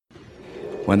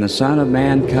When the Son of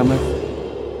Man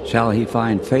cometh, shall he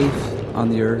find faith on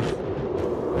the earth?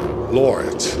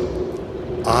 Lord,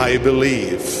 I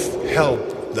believe.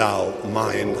 Help thou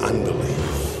mine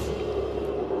unbelief.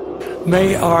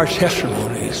 May our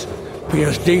testimonies be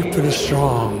as deep and as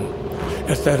strong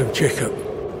as that of Jacob,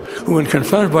 who, when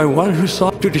confronted by one who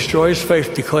sought to destroy his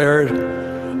faith, declared,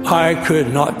 I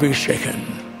could not be shaken.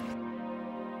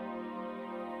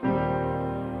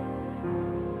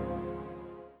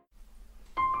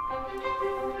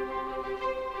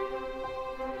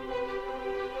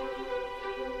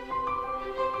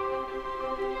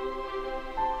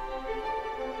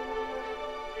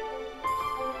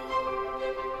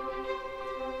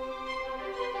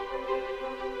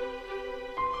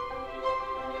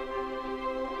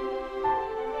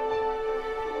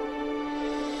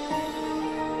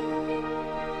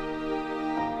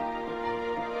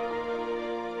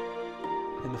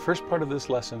 In the first part of this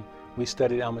lesson, we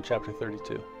studied Alma chapter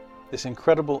 32, this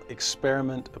incredible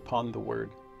experiment upon the Word.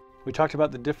 We talked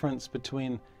about the difference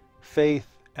between faith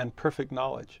and perfect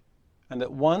knowledge, and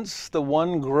that once the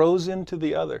one grows into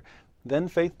the other, then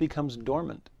faith becomes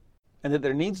dormant, and that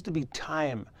there needs to be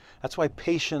time. That's why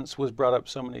patience was brought up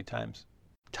so many times.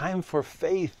 Time for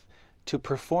faith to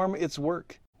perform its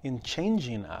work in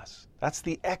changing us. That's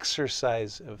the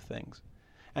exercise of things.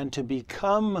 And to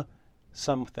become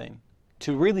something,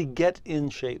 to really get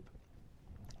in shape,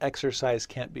 exercise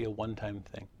can't be a one-time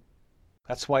thing.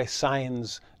 That's why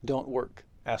signs don't work,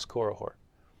 ask Korihor.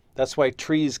 That's why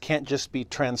trees can't just be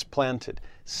transplanted.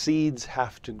 Seeds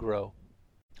have to grow.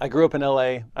 I grew up in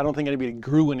LA. I don't think anybody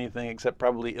grew anything except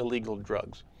probably illegal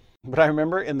drugs. But I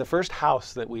remember in the first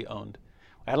house that we owned,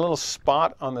 I had a little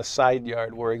spot on the side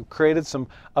yard where we created some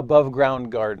above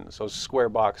ground gardens, those square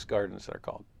box gardens they're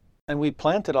called. And we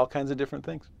planted all kinds of different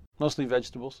things, mostly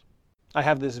vegetables. I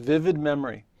have this vivid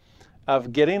memory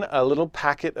of getting a little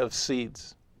packet of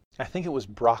seeds. I think it was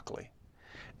broccoli.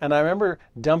 And I remember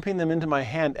dumping them into my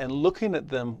hand and looking at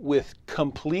them with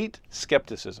complete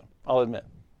skepticism, I'll admit.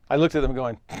 I looked at them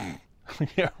going,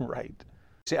 yeah, right.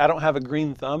 See, I don't have a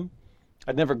green thumb.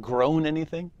 I'd never grown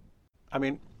anything. I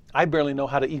mean, I barely know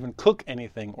how to even cook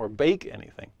anything or bake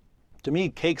anything. To me,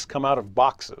 cakes come out of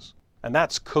boxes, and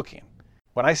that's cooking.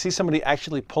 When I see somebody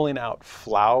actually pulling out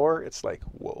flour, it's like,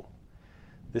 whoa.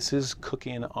 This is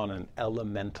cooking on an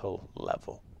elemental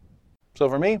level. So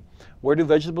for me, where do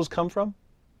vegetables come from?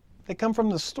 They come from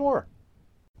the store.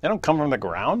 They don't come from the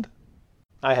ground.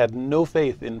 I had no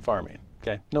faith in farming,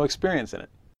 okay? No experience in it.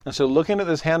 And so looking at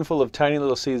this handful of tiny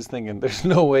little seeds thinking, there's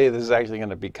no way this is actually going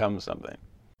to become something.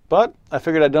 But I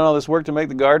figured I'd done all this work to make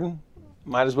the garden.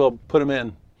 Might as well put them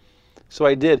in. So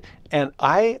I did. And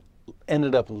I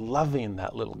ended up loving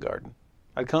that little garden.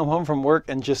 I'd come home from work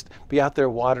and just be out there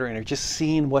watering or just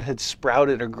seeing what had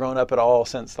sprouted or grown up at all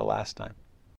since the last time.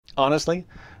 Honestly,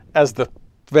 as the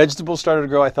vegetables started to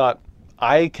grow, I thought,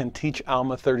 I can teach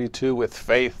Alma 32 with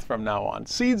faith from now on.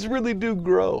 Seeds really do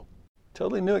grow.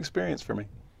 Totally new experience for me.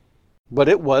 But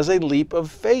it was a leap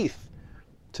of faith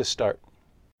to start.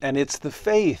 And it's the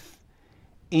faith,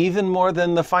 even more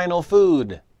than the final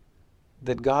food,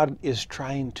 that God is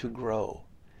trying to grow.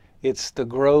 It's the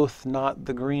growth, not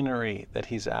the greenery, that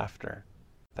he's after.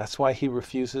 That's why he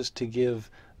refuses to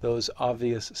give those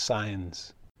obvious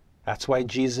signs. That's why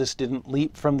Jesus didn't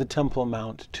leap from the Temple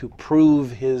Mount to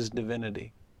prove his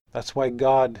divinity. That's why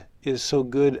God is so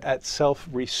good at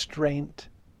self-restraint,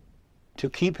 to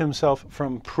keep himself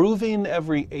from proving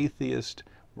every atheist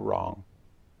wrong,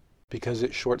 because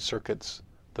it short-circuits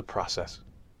the process.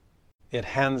 It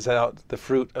hands out the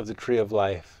fruit of the tree of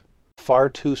life far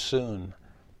too soon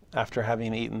after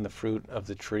having eaten the fruit of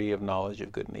the tree of knowledge of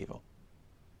good and evil.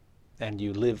 And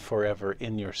you live forever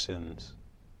in your sins.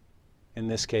 In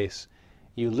this case,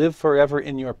 you live forever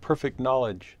in your perfect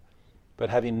knowledge, but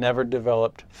having never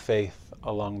developed faith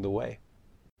along the way.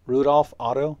 Rudolf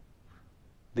Otto,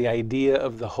 The Idea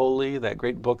of the Holy, that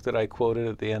great book that I quoted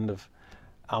at the end of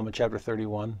Alma chapter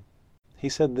 31, he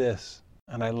said this,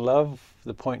 and I love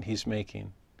the point he's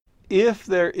making. If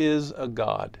there is a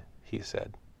God, he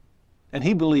said, and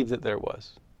he believed that there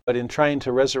was, but in trying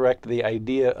to resurrect the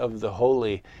idea of the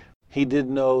holy, he did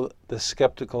know the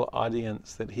skeptical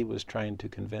audience that he was trying to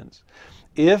convince.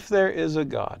 If there is a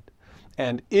God,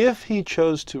 and if he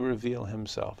chose to reveal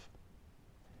himself,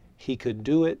 he could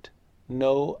do it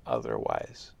no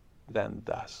otherwise than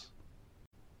thus.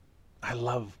 I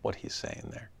love what he's saying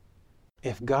there.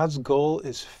 If God's goal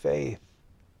is faith,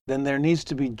 then there needs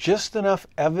to be just enough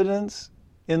evidence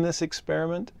in this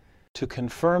experiment to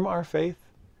confirm our faith,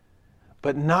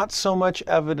 but not so much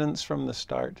evidence from the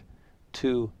start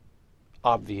to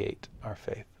obviate our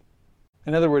faith.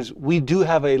 In other words, we do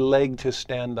have a leg to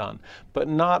stand on, but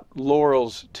not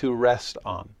laurels to rest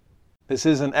on. This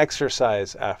is an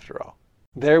exercise after all.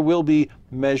 There will be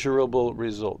measurable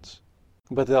results,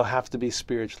 but they'll have to be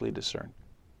spiritually discerned.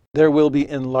 There will be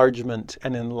enlargement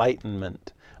and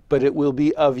enlightenment, but it will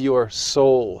be of your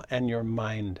soul and your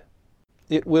mind.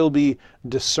 It will be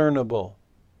discernible,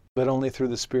 but only through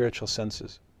the spiritual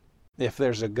senses. If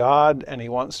there's a God and he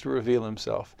wants to reveal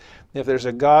himself, if there's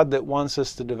a God that wants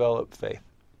us to develop faith,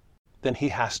 then he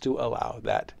has to allow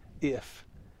that if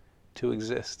to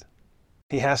exist.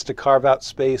 He has to carve out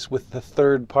space with the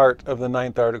third part of the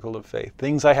 9th article of faith,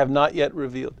 things I have not yet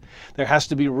revealed. There has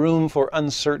to be room for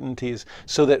uncertainties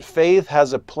so that faith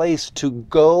has a place to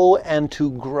go and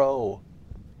to grow.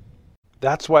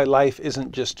 That's why life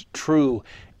isn't just true,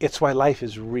 it's why life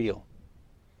is real.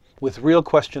 With real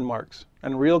question marks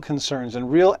and real concerns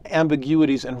and real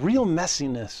ambiguities and real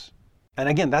messiness. And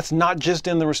again, that's not just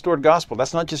in the restored gospel.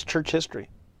 That's not just church history.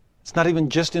 It's not even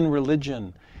just in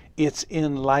religion. It's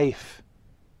in life.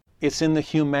 It's in the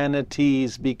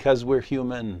humanities because we're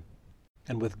human.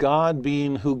 And with God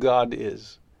being who God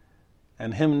is,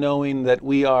 and him knowing that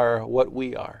we are what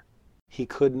we are, he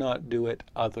could not do it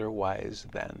otherwise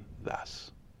than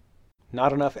thus.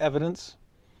 Not enough evidence,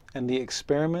 and the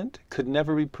experiment could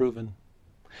never be proven.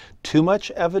 Too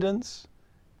much evidence,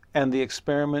 and the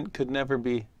experiment could never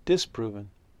be disproven.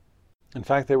 In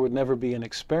fact, there would never be an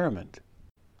experiment.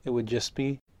 It would just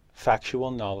be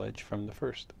factual knowledge from the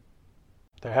first.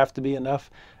 There have to be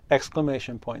enough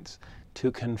exclamation points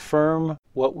to confirm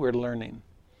what we're learning,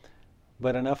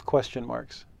 but enough question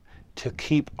marks to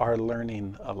keep our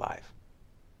learning alive.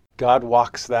 God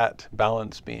walks that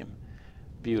balance beam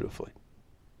beautifully.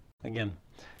 Again,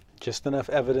 just enough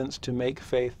evidence to make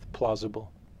faith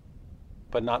plausible,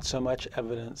 but not so much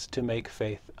evidence to make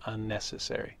faith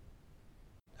unnecessary.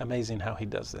 Amazing how he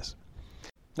does this.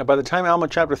 Now, by the time Alma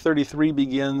chapter 33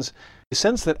 begins, you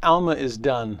sense that Alma is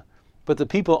done, but the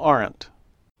people aren't.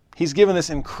 He's given this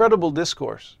incredible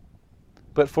discourse,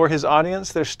 but for his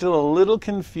audience, they're still a little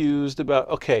confused about,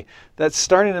 okay, that's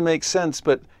starting to make sense,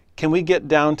 but can we get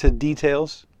down to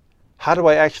details? How do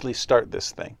I actually start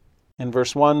this thing? In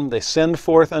verse 1, they send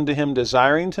forth unto him,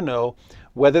 desiring to know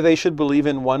whether they should believe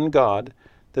in one God,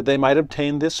 that they might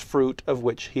obtain this fruit of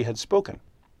which he had spoken,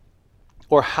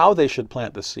 or how they should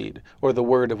plant the seed, or the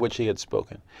word of which he had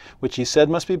spoken, which he said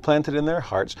must be planted in their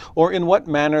hearts, or in what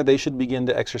manner they should begin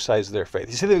to exercise their faith.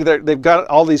 You see, they've got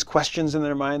all these questions in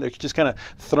their mind. They're just kind of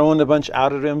throwing a bunch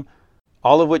out at him,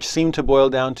 all of which seem to boil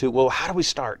down to, well, how do we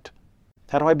start?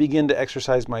 How do I begin to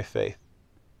exercise my faith?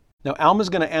 Now, Alma's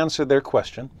going to answer their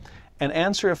question and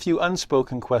answer a few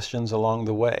unspoken questions along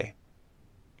the way.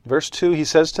 Verse 2, he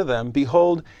says to them,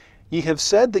 Behold, ye have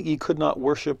said that ye could not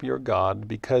worship your God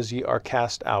because ye are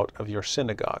cast out of your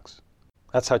synagogues.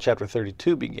 That's how chapter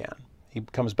 32 began. He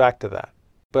comes back to that.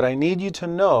 But I need you to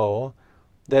know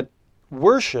that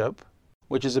worship,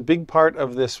 which is a big part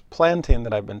of this planting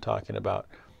that I've been talking about,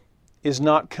 is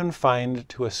not confined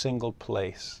to a single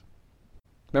place.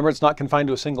 Remember, it's not confined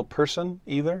to a single person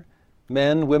either.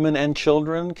 Men, women, and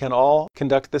children can all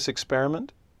conduct this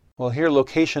experiment. Well, here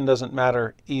location doesn't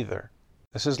matter either.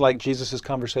 This is like Jesus'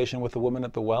 conversation with the woman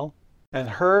at the well, and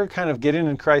her kind of getting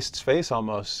in Christ's face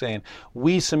almost, saying,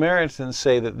 we Samaritans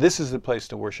say that this is the place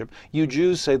to worship. You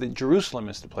Jews say that Jerusalem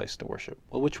is the place to worship.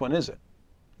 Well, which one is it?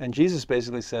 And Jesus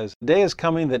basically says, the day is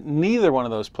coming that neither one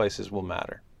of those places will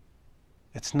matter.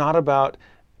 It's not about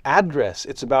address,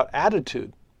 it's about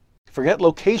attitude. Forget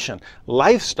location.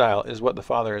 Lifestyle is what the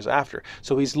Father is after.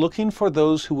 So he's looking for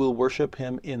those who will worship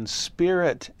him in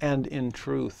spirit and in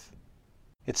truth.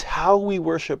 It's how we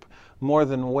worship more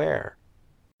than where.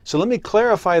 So let me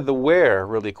clarify the where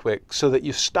really quick so that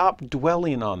you stop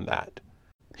dwelling on that.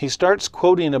 He starts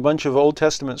quoting a bunch of Old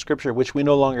Testament scripture, which we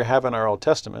no longer have in our Old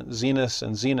Testament, Zenos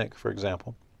and Zenock, for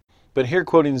example. But here,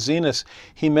 quoting Zenos,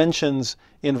 he mentions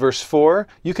in verse 4,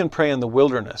 you can pray in the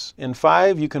wilderness. In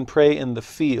 5, you can pray in the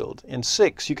field. In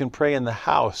 6, you can pray in the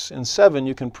house. In 7,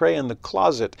 you can pray in the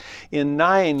closet. In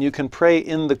 9, you can pray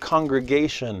in the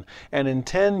congregation. And in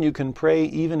 10, you can pray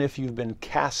even if you've been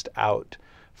cast out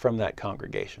from that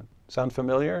congregation. Sound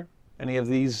familiar? Any of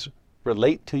these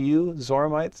relate to you,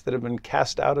 Zoramites, that have been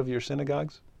cast out of your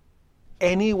synagogues?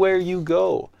 Anywhere you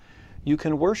go, you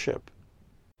can worship.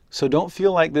 So don't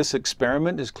feel like this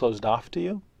experiment is closed off to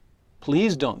you.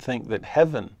 Please don't think that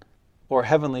heaven or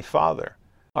Heavenly Father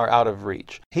are out of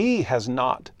reach. He has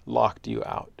not locked you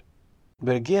out.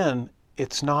 But again,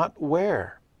 it's not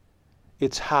where,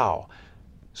 it's how.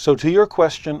 So to your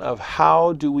question of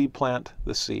how do we plant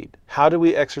the seed? How do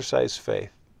we exercise faith?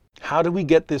 How do we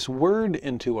get this word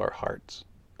into our hearts?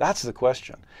 That's the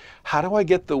question. How do I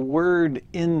get the word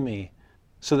in me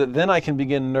so that then I can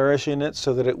begin nourishing it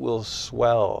so that it will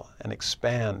swell and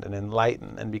expand and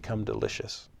enlighten and become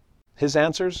delicious? His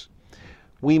answers?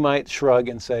 We might shrug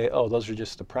and say, oh, those are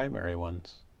just the primary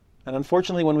ones. And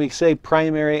unfortunately, when we say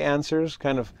primary answers,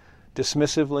 kind of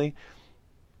dismissively,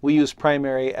 we use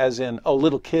primary as in, oh,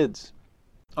 little kids.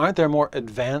 Aren't there more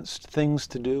advanced things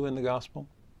to do in the gospel?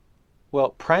 Well,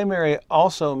 primary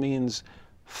also means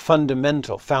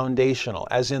fundamental, foundational,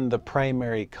 as in the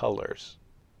primary colors.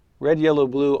 Red, yellow,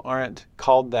 blue aren't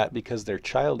called that because they're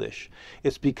childish.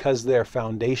 It's because they're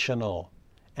foundational.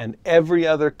 And every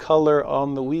other color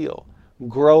on the wheel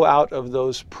grow out of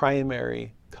those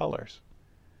primary colors.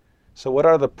 So what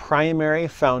are the primary,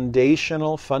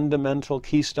 foundational, fundamental,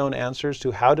 keystone answers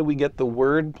to how do we get the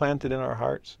word planted in our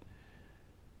hearts?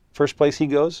 First place he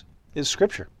goes is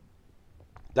Scripture.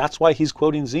 That's why he's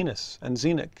quoting Zenos and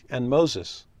Enoch and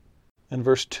Moses. In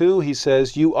verse 2 he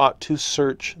says, you ought to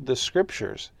search the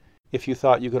Scriptures. If you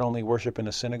thought you could only worship in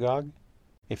a synagogue,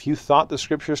 if you thought the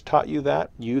Scriptures taught you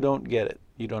that, you don't get it.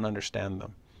 You don't understand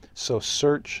them. So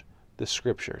search the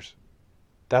Scriptures.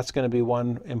 That's going to be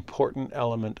one important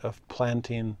element of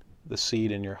planting the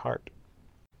seed in your heart.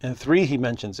 In 3 he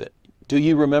mentions it. Do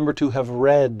you remember to have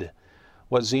read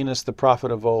what Zenos the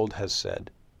prophet of old has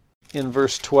said? In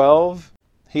verse 12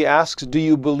 he asks, do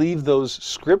you believe those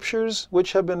Scriptures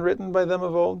which have been written by them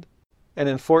of old? And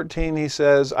in 14 he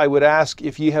says, I would ask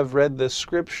if ye have read the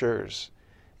Scriptures.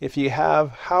 If ye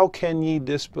have, how can ye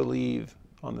disbelieve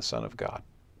on the Son of God?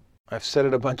 I've said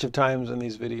it a bunch of times in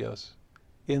these videos.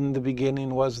 In the beginning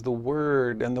was the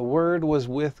Word, and the Word was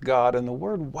with God, and the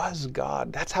Word was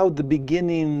God. That's how the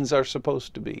beginnings are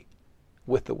supposed to be,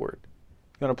 with the Word.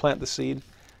 You want to plant the seed?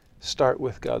 Start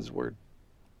with God's Word.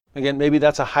 Again, maybe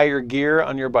that's a higher gear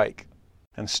on your bike.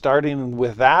 And starting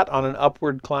with that on an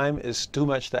upward climb is too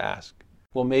much to ask.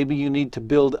 Well, maybe you need to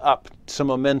build up some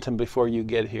momentum before you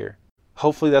get here.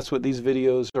 Hopefully that's what these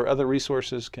videos or other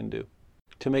resources can do,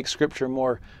 to make Scripture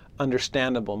more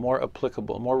understandable, more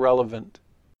applicable, more relevant.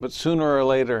 But sooner or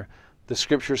later, the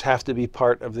Scriptures have to be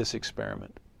part of this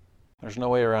experiment. There's no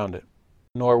way around it,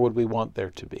 nor would we want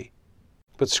there to be.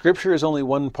 But Scripture is only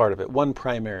one part of it, one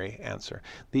primary answer.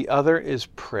 The other is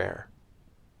prayer,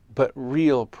 but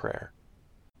real prayer.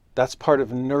 That's part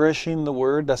of nourishing the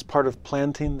Word. That's part of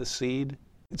planting the seed.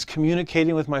 It's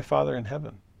communicating with my Father in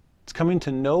heaven. It's coming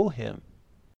to know Him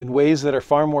in ways that are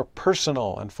far more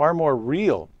personal and far more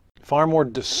real, far more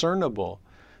discernible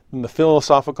than the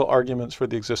philosophical arguments for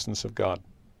the existence of God.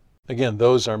 Again,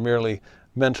 those are merely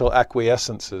mental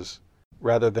acquiescences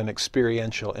rather than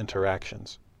experiential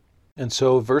interactions. And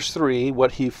so verse 3,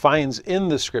 what he finds in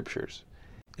the Scriptures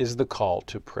is the call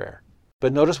to prayer.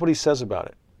 But notice what he says about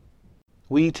it.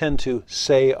 We tend to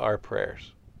say our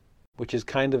prayers, which is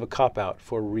kind of a cop-out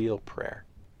for real prayer.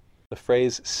 The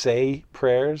phrase say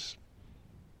prayers,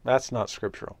 that's not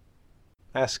scriptural.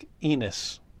 Ask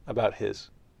Enos about his.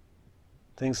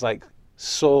 Things like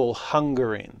soul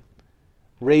hungering,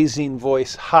 raising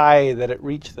voice high that it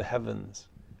reach the heavens,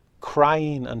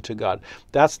 crying unto God.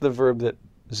 That's the verb that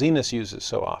Zenos uses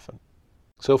so often.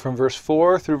 So from verse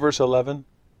 4 through verse 11,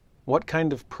 what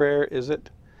kind of prayer is it?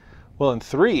 Well, in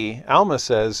 3, Alma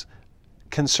says,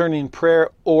 concerning prayer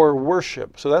or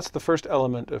worship. So that's the first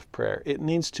element of prayer. It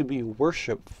needs to be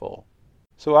worshipful.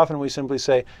 So often we simply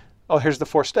say, oh, here's the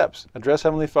 4 steps. Address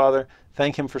Heavenly Father,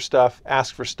 thank Him for stuff,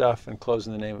 ask for stuff, and close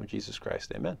in the name of Jesus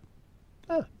Christ. Amen.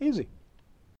 Easy.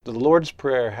 The Lord's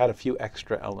Prayer had a few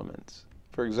extra elements.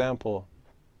 For example,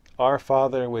 Our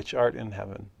Father which art in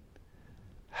heaven,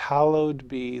 hallowed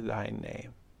be thy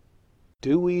name.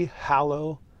 Do we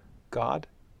hallow God?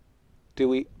 Do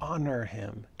we honor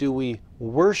Him? Do we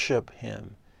worship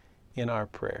Him in our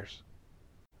prayers?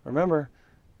 Remember,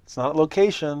 it's not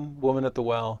location, woman at the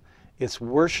well. It's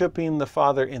worshiping the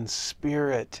Father in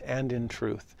spirit and in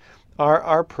truth. Are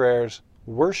our prayers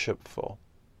worshipful?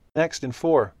 Next, in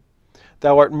 4,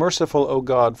 Thou art merciful, O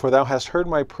God, for Thou hast heard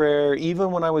my prayer even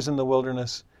when I was in the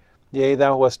wilderness. Yea,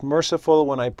 Thou wast merciful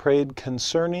when I prayed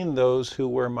concerning those who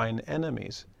were mine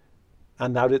enemies,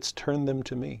 and Thou didst turn them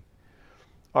to me.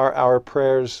 Are our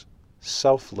prayers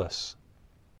selfless?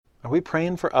 Are we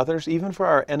praying for others, even for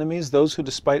our enemies, those who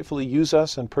despitefully use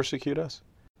us and persecute us?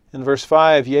 In verse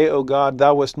 5, Yea, O God,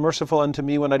 Thou wast merciful unto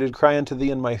me when I did cry unto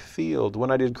Thee in my field,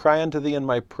 when I did cry unto Thee in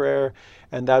my prayer,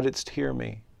 and Thou didst hear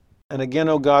me. And again,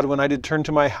 O God, when I did turn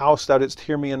to my house, Thou didst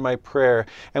hear me in my prayer.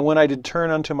 And when I did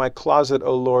turn unto my closet,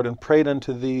 O Lord, and prayed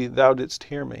unto Thee, Thou didst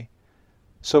hear me.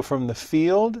 So from the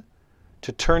field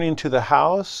to turning to the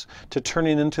house, to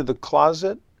turning into the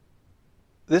closet,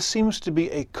 this seems to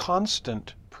be a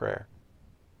constant prayer.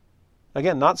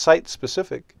 Again, not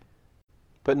site-specific,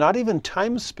 but not even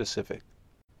time-specific.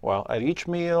 Well, at each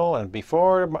meal and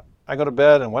before I go to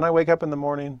bed and when I wake up in the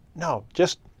morning. No,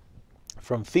 just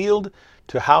from field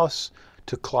to house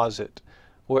to closet.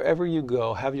 Wherever you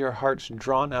go, have your hearts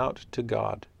drawn out to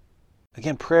God.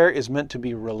 Again, prayer is meant to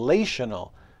be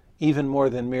relational, even more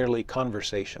than merely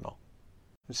conversational.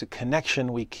 It's a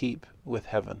connection we keep with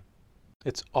heaven.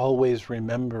 It's always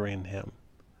remembering Him,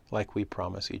 like we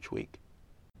promise each week.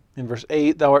 In verse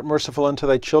 8, Thou art merciful unto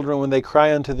thy children when they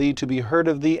cry unto thee, to be heard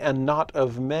of thee and not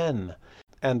of men,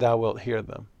 and thou wilt hear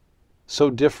them. So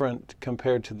different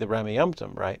compared to the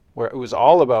Rameumptom, right? Where it was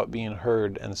all about being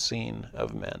heard and seen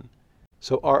of men.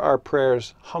 So are our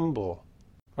prayers humble?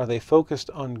 Are they focused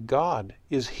on God?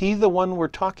 Is He the one we're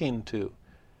talking to?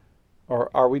 Or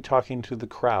are we talking to the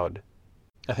crowd?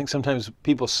 I think sometimes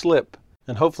people slip,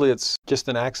 and hopefully it's just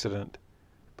an accident,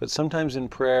 but sometimes in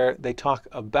prayer they talk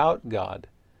about God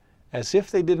as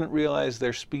if they didn't realize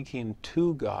they're speaking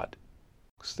to God,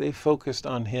 because they focused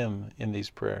on Him in these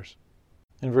prayers.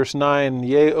 In verse 9,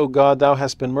 Yea, O God, Thou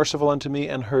hast been merciful unto me,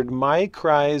 and heard my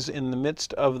cries in the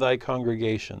midst of Thy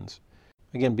congregations.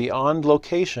 Again, beyond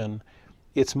location,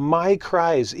 it's my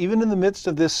cries, even in the midst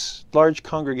of this large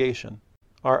congregation.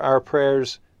 Are our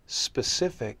prayers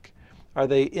specific? Are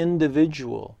they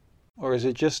individual? Or is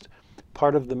it just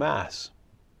part of the Mass?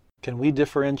 Can we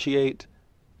differentiate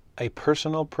a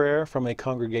personal prayer from a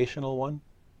congregational one?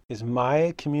 Is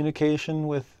my communication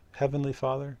with Heavenly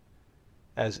Father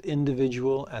as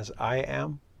individual as I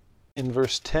am? In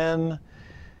verse 10,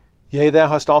 Yea, Thou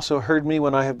hast also heard me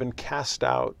when I have been cast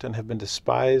out and have been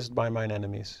despised by mine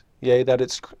enemies. Yea, Thou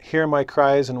didst hear my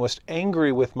cries and wast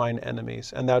angry with mine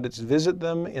enemies, and Thou didst visit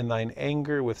them in Thine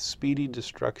anger with speedy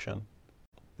destruction.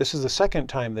 This is the second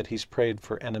time that he's prayed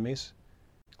for enemies.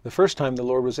 The first time the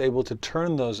Lord was able to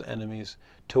turn those enemies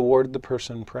toward the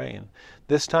person praying.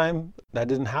 This time that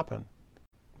didn't happen.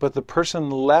 But the person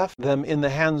left them in the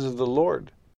hands of the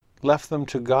Lord, left them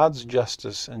to God's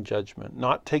justice and judgment,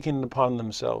 not taking it upon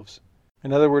themselves.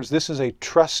 In other words, this is a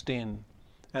trusting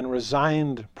and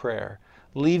resigned prayer,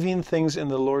 leaving things in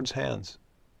the Lord's hands.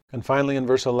 And finally in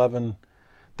verse 11,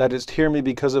 Thou didst hear me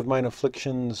because of mine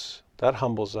afflictions, that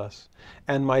humbles us,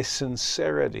 and my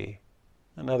sincerity,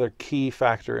 another key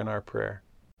factor in our prayer.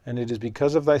 And it is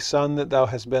because of Thy Son that Thou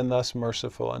hast been thus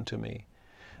merciful unto me.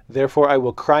 Therefore I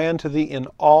will cry unto Thee in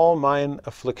all mine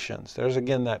afflictions. There's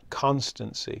again that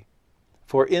constancy.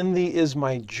 For in Thee is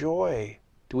my joy.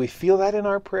 Do we feel that in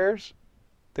our prayers?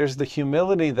 There's the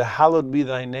humility, the hallowed be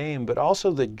Thy name, but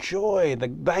also the joy,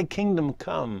 Thy kingdom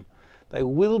come. Thy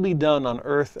will be done on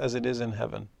earth as it is in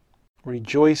heaven.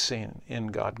 Rejoicing in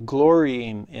God,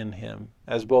 glorying in Him,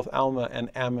 as both Alma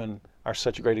and Ammon are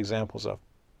such great examples of.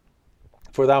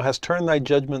 For Thou hast turned Thy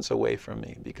judgments away from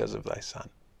me because of Thy Son.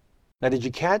 Now, did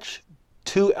you catch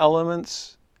two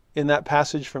elements in that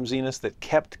passage from Zenos that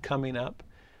kept coming up?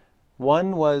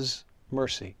 One was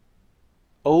mercy.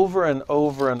 Over and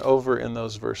over and over in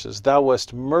those verses, Thou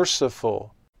wast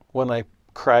merciful when I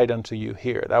cried unto you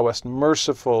here. Thou wast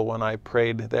merciful when I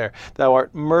prayed there. Thou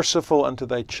art merciful unto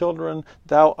Thy children.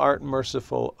 Thou art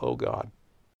merciful, O God.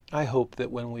 I hope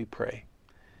that when we pray,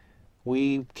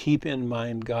 we keep in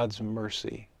mind God's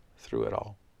mercy through it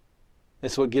all.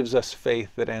 It's what gives us faith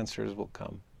that answers will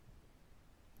come,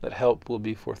 that help will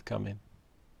be forthcoming.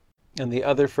 And the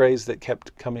other phrase that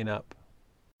kept coming up,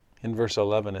 in verse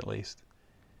 11 at least,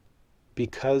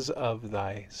 because of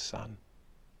Thy Son.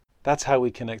 That's how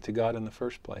we connect to God in the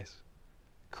first place.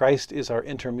 Christ is our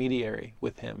intermediary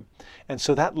with Him. And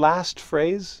so that last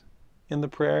phrase in the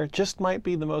prayer just might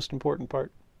be the most important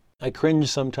part. I cringe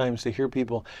sometimes to hear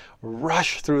people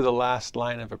rush through the last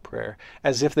line of a prayer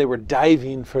as if they were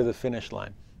diving for the finish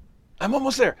line. I'm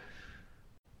almost there.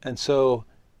 And so,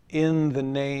 in the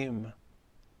name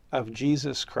of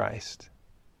Jesus Christ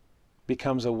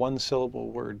becomes a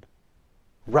one-syllable word.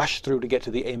 Rush through to get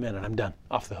to the amen and I'm done,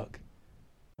 off the hook.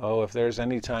 Oh, if there's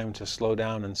any time to slow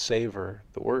down and savor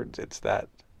the words, it's that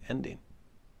ending.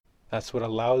 That's what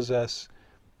allows us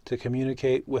to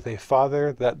communicate with a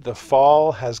Father that the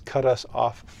fall has cut us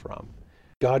off from.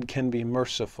 God can be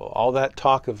merciful. All that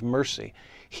talk of mercy,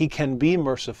 He can be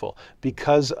merciful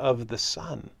because of the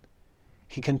Son.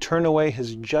 He can turn away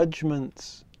His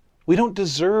judgments. We don't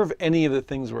deserve any of the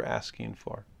things we're asking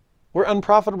for. We're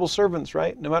unprofitable servants,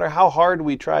 right? No matter how hard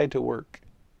we try to work.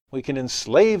 We can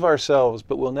enslave ourselves,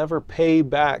 but we'll never pay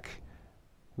back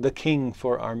the King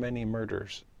for our many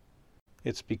murders.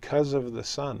 It's because of the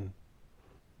Son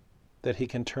that He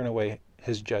can turn away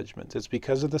His judgments. It's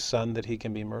because of the Son that He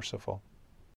can be merciful.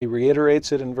 He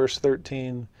reiterates it in verse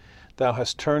 13, Thou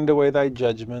hast turned away Thy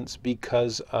judgments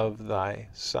because of Thy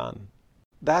Son.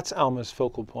 That's Alma's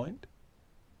focal point.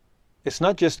 It's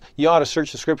not just you ought to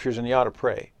search the scriptures and you ought to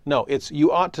pray. No, it's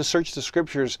you ought to search the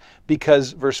scriptures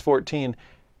because, verse 14,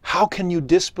 how can you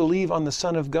disbelieve on the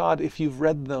Son of God if you've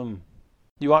read them?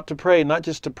 You ought to pray, not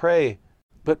just to pray,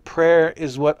 but prayer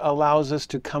is what allows us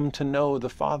to come to know the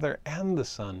Father and the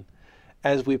Son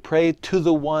as we pray to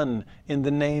the one in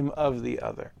the name of the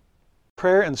other.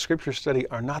 Prayer and scripture study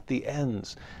are not the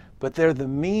ends, but they're the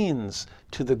means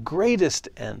to the greatest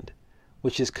end,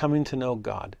 which is coming to know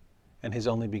God and His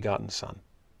only begotten Son.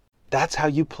 That's how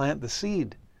you plant the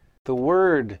seed. The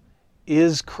Word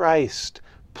is Christ.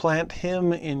 Plant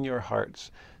Him in your hearts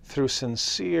through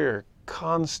sincere,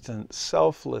 constant,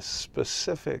 selfless,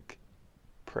 specific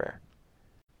prayer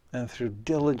and through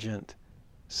diligent,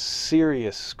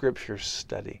 serious scripture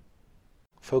study.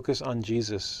 Focus on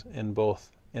Jesus in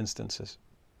both instances.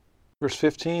 Verse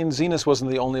 15, Zenos wasn't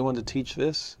the only one to teach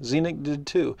this. Zenock did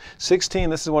too. 16,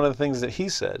 this is one of the things that he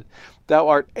said. Thou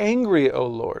art angry, O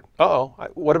Lord.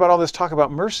 What about all this talk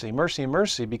about mercy, mercy,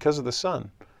 mercy because of the Son?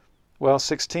 Well,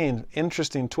 16,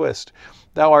 interesting twist.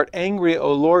 Thou art angry,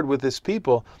 O Lord, with this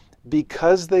people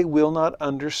because they will not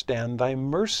understand thy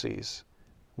mercies,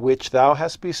 which thou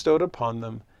hast bestowed upon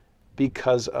them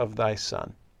because of thy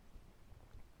Son.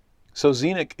 So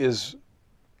Zenock is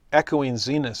echoing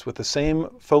Zenos with the same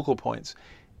focal points.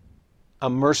 A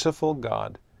merciful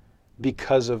God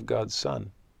because of God's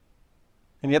Son.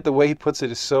 And yet the way he puts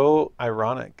it is so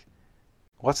ironic.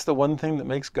 What's the one thing that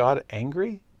makes God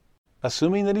angry?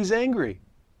 Assuming that He's angry.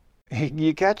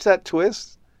 You catch that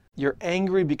twist? You're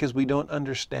angry because we don't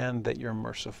understand that you're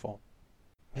merciful.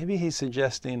 Maybe he's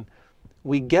suggesting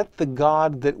we get the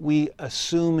God that we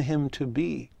assume Him to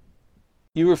be.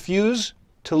 You refuse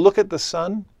to look at the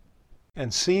Son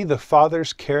and see the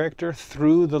Father's character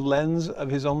through the lens of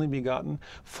His only begotten.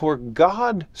 For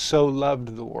God so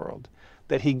loved the world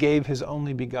that He gave His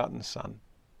only begotten Son,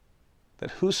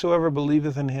 that whosoever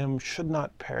believeth in Him should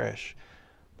not perish,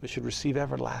 but should receive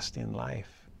everlasting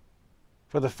life.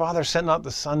 For the Father sent not the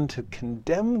Son to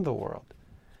condemn the world,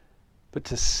 but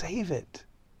to save it.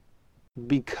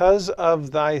 Because of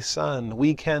thy Son,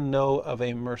 we can know of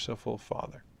a merciful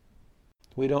Father.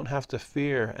 We don't have to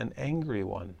fear an angry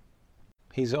one.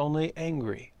 He's only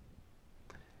angry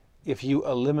if you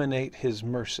eliminate His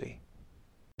mercy.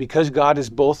 Because God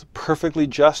is both perfectly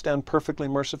just and perfectly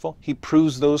merciful, He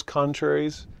proves those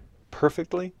contraries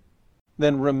perfectly.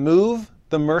 Then remove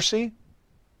the mercy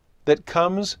that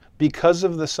comes because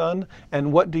of the Son,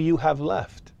 and what do you have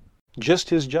left? Just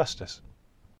His justice.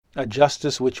 A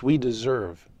justice which we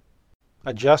deserve.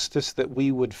 A justice that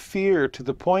we would fear to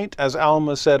the point, as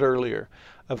Alma said earlier,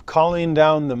 of calling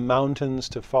down the mountains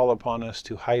to fall upon us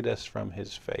to hide us from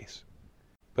His face.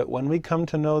 But when we come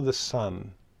to know the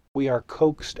Son, we are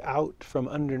coaxed out from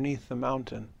underneath the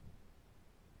mountain.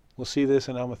 We'll see this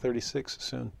in Alma 36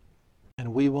 soon.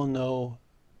 And we will know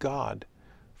God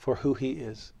for who He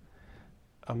is,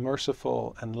 a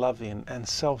merciful and loving and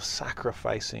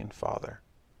self-sacrificing Father,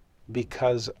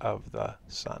 because of the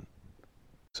Son.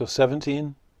 So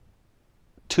 17,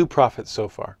 2 prophets so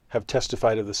far have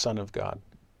testified of the Son of God.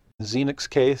 In Zenock's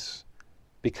case,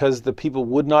 because the people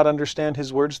would not understand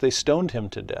his words, they stoned him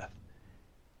to death.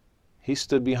 He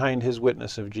stood behind his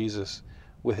witness of Jesus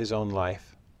with his own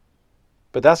life.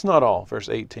 But that's not all, verse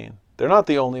 18. They're not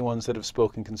the only ones that have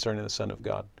spoken concerning the Son of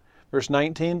God. Verse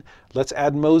 19, let's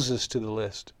add Moses to the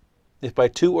list. If by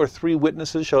 2 or 3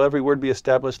 witnesses shall every word be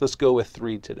established, let's go with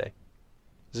 3 today.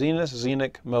 Zenos,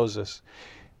 Zenock, Moses.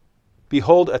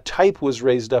 Behold, a type was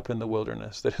raised up in the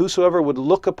wilderness, that whosoever would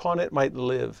look upon it might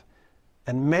live.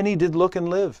 And many did look and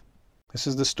live. This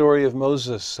is the story of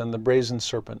Moses and the brazen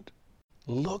serpent.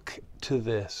 Look to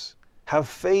this. Have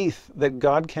faith that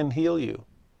God can heal you,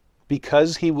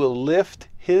 because He will lift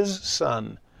His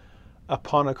Son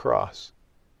upon a cross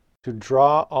to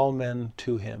draw all men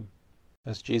to Him,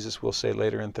 as Jesus will say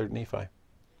later in 3 Nephi.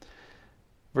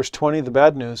 Verse 20, the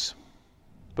bad news.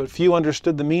 But few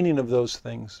understood the meaning of those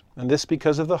things, and this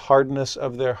because of the hardness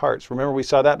of their hearts. Remember we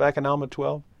saw that back in Alma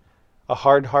 12? A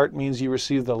hard heart means you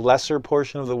receive the lesser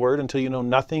portion of the word until you know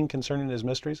nothing concerning His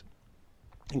mysteries,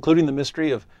 including the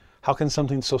mystery of how can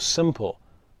something so simple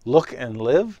look and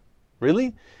live?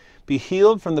 Really? Be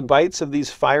healed from the bites of these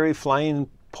fiery, flying,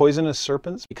 poisonous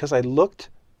serpents because I looked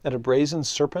at a brazen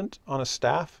serpent on a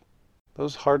staff?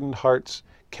 Those hardened hearts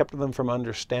kept them from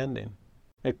understanding.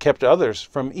 It kept others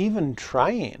from even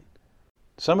trying.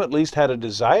 Some at least had a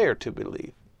desire to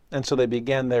believe, and so they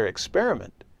began their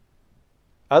experiment.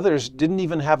 Others didn't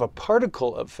even have a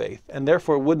particle of faith, and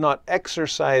therefore would not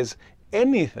exercise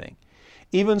anything,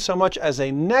 even so much as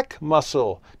a neck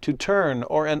muscle to turn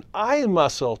or an eye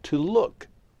muscle to look.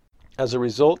 As a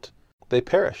result, they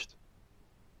perished.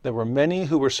 There were many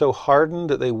who were so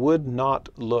hardened that they would not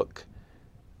look.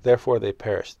 Therefore they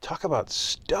perished. Talk about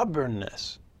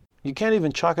stubbornness. You can't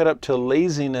even chalk it up to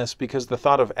laziness because the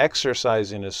thought of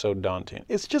exercising is so daunting.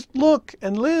 It's just look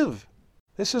and live.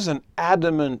 This is an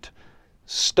adamant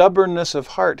stubbornness of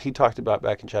heart he talked about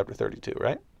back in chapter 32,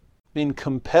 right? Being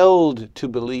compelled to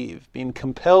believe, being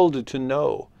compelled to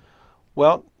know.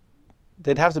 Well,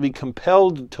 they'd have to be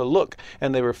compelled to look,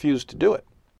 and they refused to do it.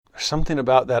 There's something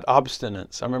about that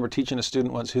obstinance. I remember teaching a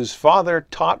student once whose father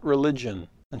taught religion,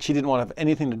 and she didn't want to have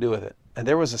anything to do with it. And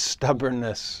there was a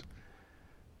stubbornness.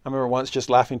 I remember once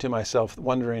just laughing to myself,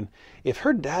 wondering, if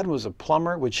her dad was a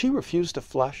plumber, would she refuse to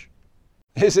flush?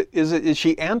 Is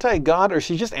she anti-God or is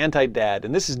she just anti-dad?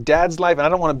 And this is dad's life, and I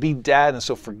don't want to be dad, and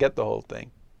so forget the whole thing.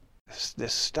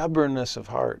 This stubbornness of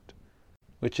heart,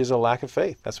 which is a lack of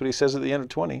faith. That's what he says at the end of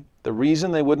 20. The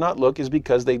reason they would not look is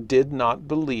because they did not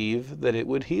believe that it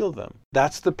would heal them.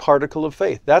 That's the particle of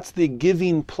faith. That's the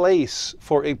giving place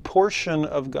for a portion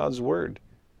of God's word.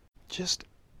 Just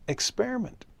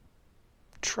experiment.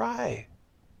 Try.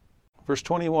 Verse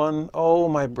 21, oh,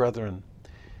 my brethren,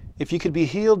 if you could be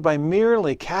healed by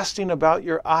merely casting about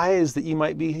your eyes that ye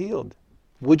might be healed,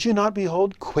 would you not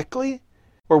behold quickly?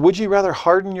 Or would you rather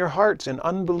harden your hearts in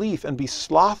unbelief and be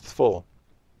slothful?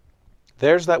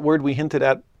 There's that word we hinted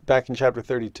at back in chapter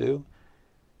 32.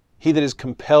 He that is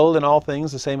compelled in all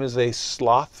things, the same as a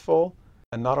slothful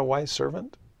and not a wise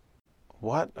servant.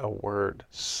 What a word,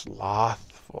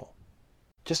 slothful.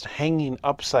 Just hanging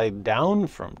upside down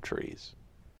from trees.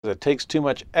 It takes too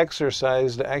much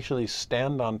exercise to actually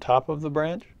stand on top of the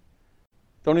branch.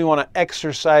 Don't even want to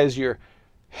exercise your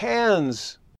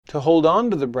hands to hold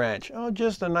on to the branch. Oh,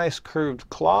 just a nice curved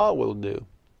claw will do.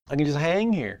 I can just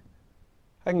hang here.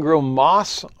 I can grow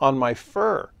moss on my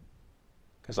fur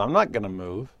because I'm not going to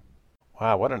move.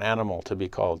 Wow, what an animal to be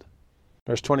called.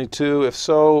 Verse 22, if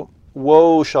so,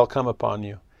 woe shall come upon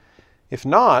you. If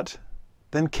not,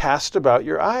 then cast about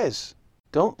your eyes.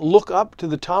 Don't look up to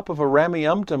the top of a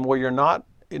Rameumptom where you're not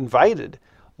invited.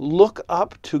 Look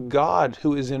up to God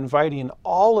who is inviting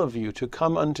all of you to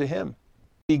come unto him.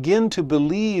 Begin to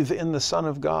believe in the Son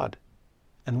of God.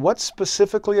 And what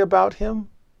specifically about him?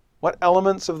 What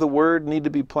elements of the word need to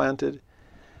be planted?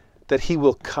 That he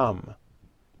will come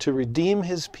to redeem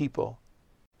his people,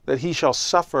 that he shall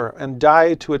suffer and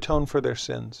die to atone for their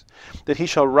sins, that he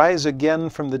shall rise again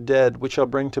from the dead, which shall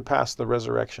bring to pass the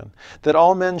resurrection, that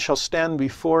all men shall stand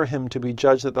before him to be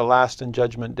judged at the last and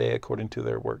judgment day according to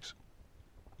their works.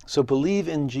 So believe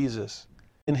in Jesus,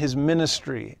 in his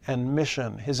ministry and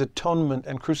mission, his atonement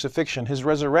and crucifixion, his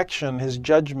resurrection, his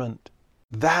judgment.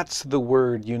 That's the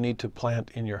word you need to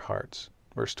plant in your hearts.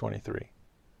 Verse 23.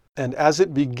 And as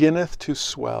it beginneth to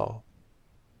swell,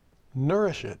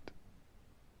 nourish it.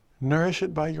 Nourish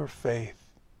it by your faith.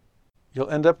 You'll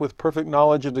end up with perfect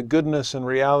knowledge of the goodness and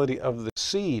reality of the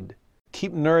seed.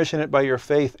 Keep nourishing it by your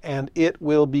faith, and it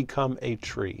will become a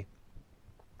tree,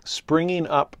 springing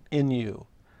up in you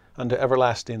unto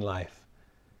everlasting life.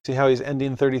 See how he's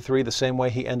ending 33 the same way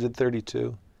he ended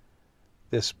 32?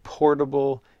 This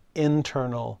portable,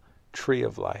 internal tree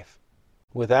of life.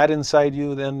 With that inside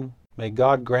you, then, may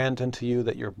God grant unto you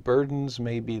that your burdens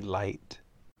may be light.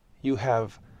 You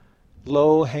have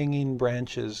low-hanging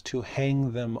branches to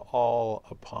hang them all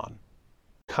upon.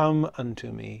 Come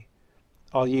unto me,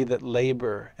 all ye that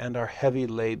labor and are heavy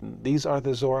laden. These are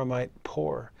the Zoramite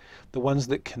poor, the ones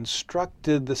that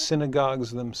constructed the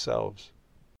synagogues themselves.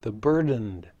 The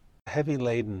burdened, heavy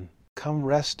laden, come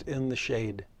rest in the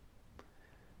shade.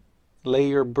 Lay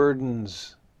your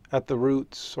burdens at the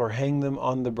roots or hang them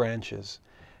on the branches,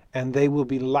 and they will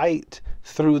be light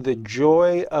through the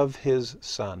joy of his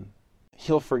Son.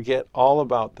 You'll forget all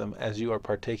about them as you are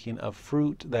partaking of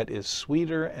fruit that is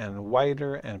sweeter and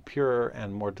whiter and purer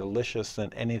and more delicious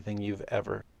than anything you've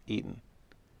ever eaten.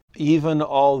 Even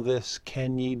all this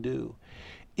can ye do,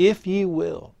 if ye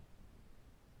will.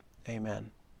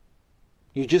 Amen.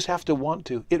 You just have to want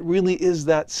to. It really is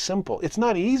that simple. It's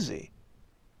not easy.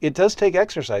 It does take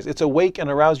exercise. It's awake and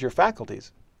arouse your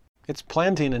faculties. It's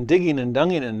planting and digging and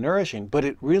dunging and nourishing, but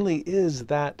it really is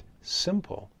that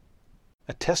simple.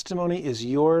 A testimony is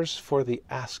yours for the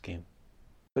asking.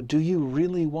 But do you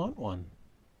really want one?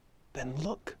 Then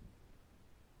look,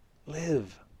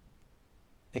 live,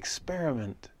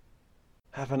 experiment,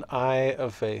 have an eye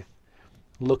of faith,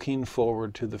 looking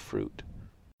forward to the fruit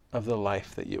of the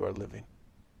life that you are living.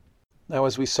 Now,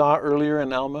 as we saw earlier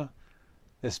in Alma,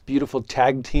 this beautiful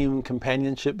tag team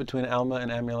companionship between Alma and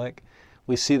Amulek,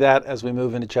 we see that as we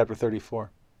move into chapter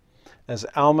 34. As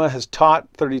Alma has taught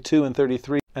 32 and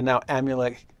 33, and now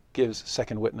Amulek gives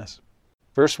second witness.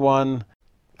 Verse 1,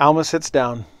 Alma sits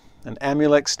down, and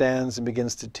Amulek stands and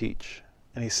begins to teach.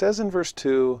 And he says in verse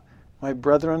 2, "My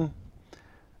brethren,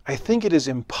 I think it is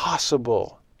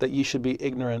impossible that ye should be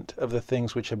ignorant of the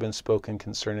things which have been spoken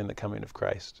concerning the coming of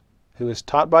Christ, who is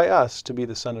taught by us to be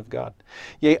the Son of God.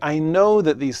 Yea, I know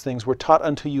that these things were taught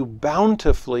unto you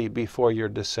bountifully before your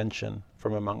dissension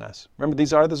from among us." Remember,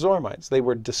 these are the Zoramites. They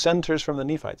were dissenters from the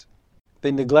Nephites.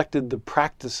 They neglected the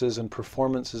practices and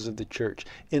performances of the church.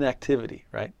 Inactivity,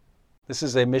 right? This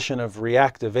is a mission of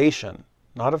reactivation,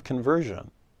 not of conversion.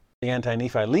 The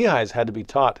anti-Nephi Lehi's had to be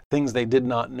taught things they did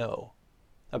not know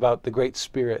about the Great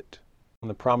Spirit and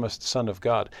the promised Son of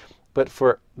God. But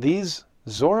for these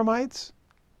Zoramites,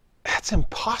 it's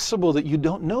impossible that you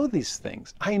don't know these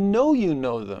things. I know you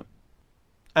know them.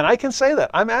 And I can say that.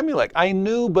 I'm Amulek. I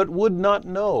knew but would not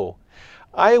know.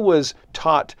 I was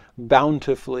taught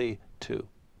bountifully too,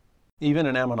 even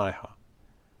in Ammonihah.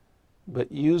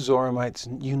 But you Zoramites,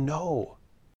 you know.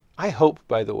 I hope,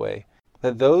 by the way,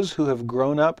 that those who have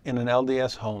grown up in an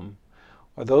LDS home,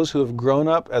 or those who have grown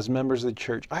up as members of the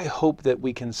church, I hope that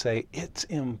we can say it's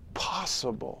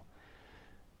impossible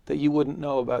that you wouldn't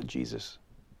know about Jesus,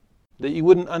 that you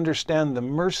wouldn't understand the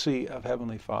mercy of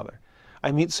Heavenly Father.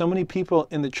 I meet so many people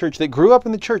in the church that grew up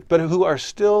in the church, but who are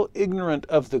still ignorant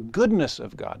of the goodness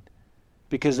of God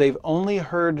because they've only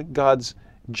heard God's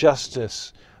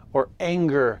justice or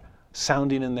anger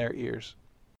sounding in their ears.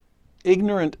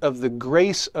 Ignorant of the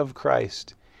grace of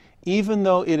Christ, even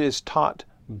though it is taught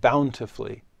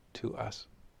bountifully to us.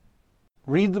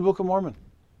 Read the Book of Mormon.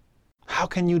 How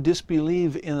can you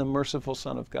disbelieve in the merciful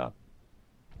Son of God?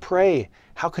 Pray.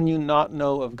 How can you not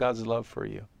know of God's love for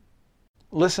you?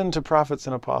 Listen to prophets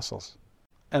and apostles.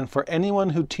 And for anyone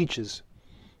who teaches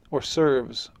or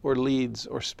serves or leads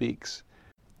or speaks,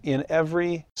 in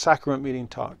every sacrament meeting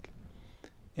talk,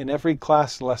 in every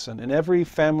class lesson, in every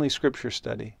family scripture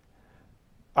study,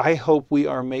 I hope we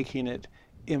are making it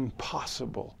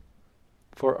impossible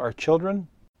for our children,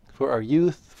 for our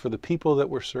youth, for the people that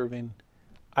we're serving.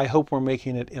 I hope we're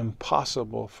making it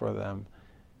impossible for them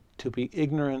to be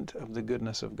ignorant of the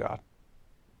goodness of God.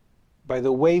 By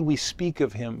the way we speak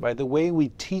of Him, by the way we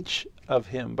teach of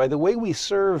Him, by the way we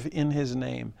serve in His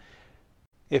name,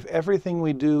 if everything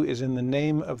we do is in the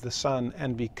name of the Son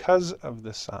and because of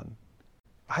the Son,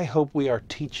 I hope we are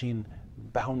teaching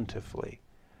bountifully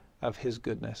of His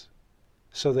goodness,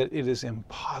 so that it is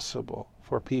impossible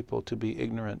for people to be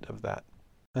ignorant of that.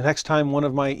 The next time one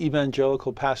of my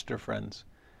evangelical pastor friends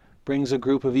brings a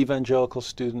group of evangelical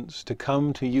students to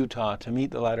come to Utah to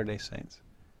meet the Latter-day Saints,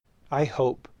 I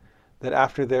hope that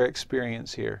after their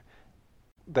experience here,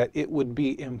 that it would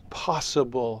be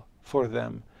impossible for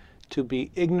them to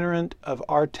be ignorant of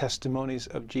our testimonies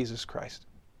of Jesus Christ.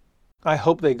 I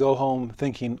hope they go home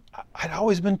thinking, I'd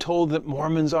always been told that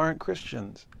Mormons aren't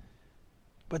Christians.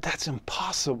 But that's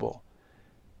impossible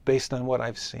based on what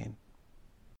I've seen.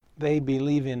 They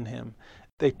believe in Him.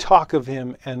 They talk of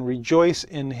Him and rejoice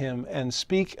in Him and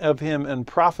speak of Him and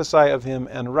prophesy of Him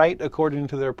and write according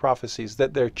to their prophecies,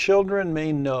 that their children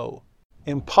may know.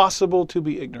 Impossible to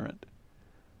be ignorant,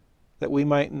 that we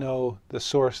might know the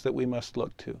source that we must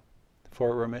look to for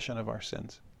a remission of our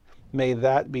sins. May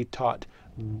that be taught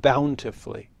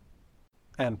bountifully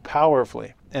and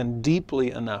powerfully and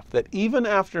deeply enough that even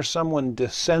after someone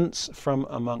dissents from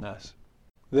among us,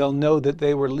 they'll know that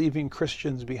they were leaving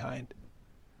Christians behind.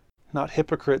 Not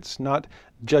hypocrites, not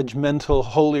judgmental,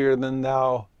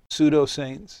 holier-than-thou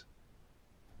pseudo-saints,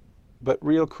 but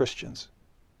real Christians.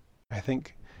 I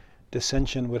think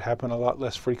dissension would happen a lot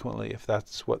less frequently if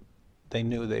that's what they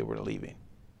knew they were leaving.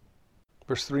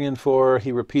 Verse 3 and 4,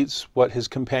 he repeats what his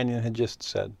companion had just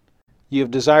said. "Ye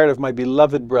have desired of my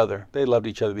beloved brother," they loved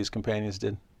each other, these companions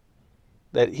did,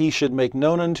 "that he should make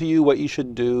known unto you what ye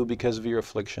should do because of your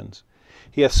afflictions.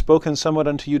 He hath spoken somewhat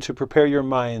unto you to prepare your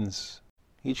minds,"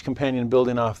 each companion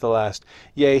building off the last.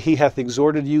 "Yea, he hath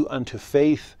exhorted you unto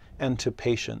faith and to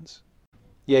patience.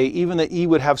 Yea, even that ye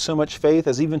would have so much faith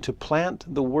as even to plant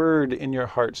the word in your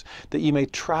hearts, that ye may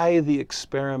try the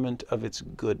experiment of its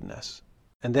goodness."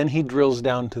 And then he drills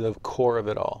down to the core of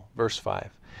it all. Verse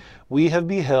 5. "We have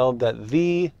beheld that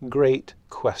the great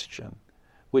question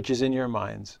which is in your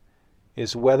minds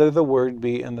is whether the Word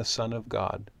be in the Son of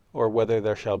God, or whether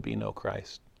there shall be no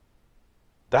Christ."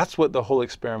 That's what the whole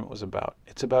experiment was about.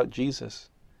 It's about Jesus.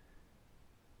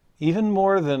 Even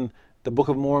more than the Book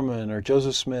of Mormon or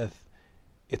Joseph Smith,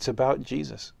 it's about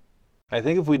Jesus. I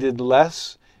think if we did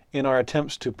less in our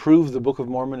attempts to prove the Book of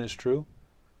Mormon is true,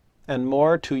 and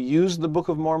more to use the Book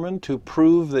of Mormon to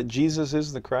prove that Jesus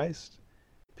is the Christ,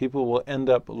 people will end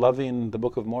up loving the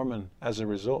Book of Mormon as a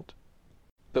result.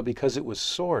 But because it was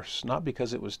source, not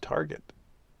because it was target.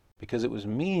 because it was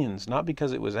means, not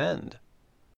because it was end.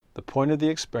 The point of the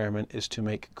experiment is to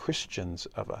make Christians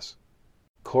of us.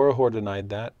 Korihor denied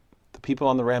that. The people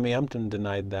on the Rameumptom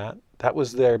denied that. That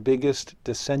was their biggest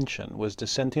dissension, was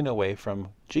dissenting away from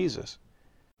Jesus.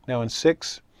 Now in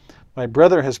 6, my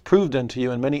brother has proved unto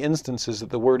you in many instances that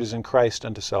the word is in Christ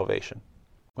unto salvation.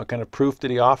 What kind of proof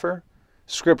did he offer?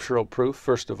 Scriptural proof,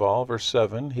 first of all. Verse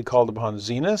 7, he called upon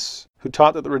Zenos, who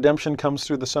taught that the redemption comes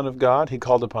through the Son of God. He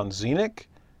called upon Zenock,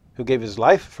 who gave his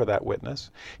life for that witness.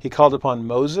 He called upon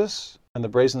Moses and the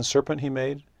brazen serpent he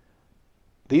made.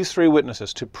 These 3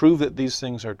 witnesses to prove that these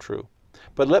things are true.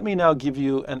 But let me now give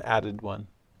you an added one,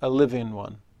 a living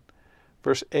one.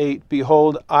 Verse 8,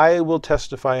 behold, I will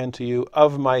testify unto you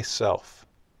of myself,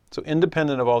 so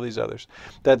independent of all these others,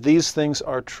 that these things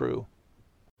are true.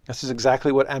 This is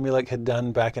exactly what Amulek had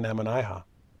done back in Ammonihah,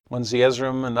 when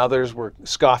Zeezrom and others were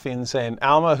scoffing and saying,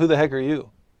 Alma, who the heck are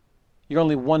you? You're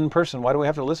only one person. Why do we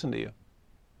have to listen to you?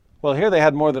 Well, here they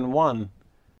had more than one.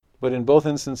 But in both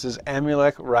instances,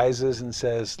 Amulek rises and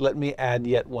says, let me add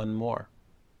yet one more.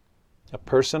 A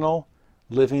personal,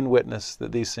 living witness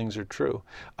that these things are true.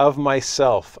 Of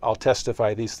myself, I'll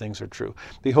testify these things are true.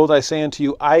 Behold, I say unto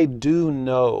you, I do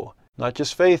know, not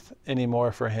just faith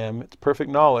anymore for him, it's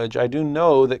perfect knowledge. I do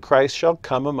know that Christ shall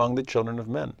come among the children of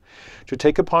men, to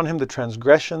take upon him the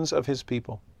transgressions of his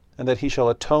people, and that he shall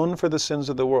atone for the sins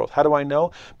of the world. How do I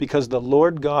know? Because the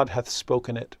Lord God hath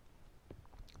spoken it.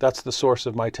 That's the source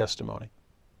of my testimony.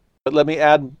 But let me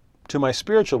add to my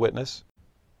spiritual witness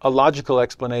a logical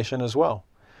explanation as well.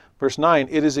 Verse 9,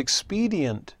 it is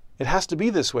expedient. It has to be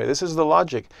this way. This is the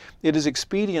logic. It is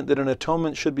expedient that an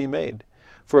atonement should be made.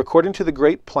 For according to the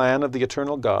great plan of the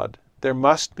eternal God, there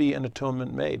must be an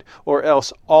atonement made, or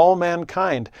else all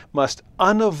mankind must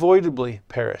unavoidably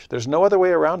perish. There's no other way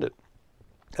around it.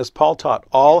 As Paul taught,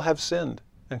 all have sinned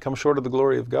and come short of the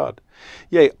glory of God.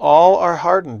 Yea, all are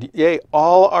hardened. Yea,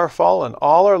 all are fallen.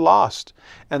 All are lost.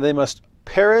 And they must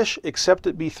perish except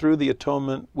it be through the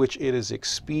atonement which it is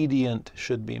expedient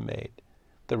should be made.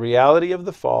 The reality of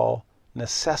the fall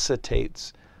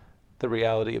necessitates the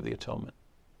reality of the atonement.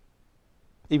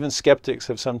 Even skeptics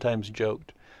have sometimes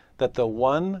joked that the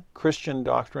one Christian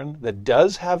doctrine that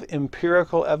does have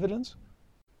empirical evidence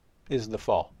is the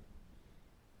fall.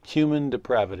 Human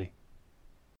depravity.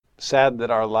 Sad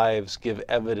that our lives give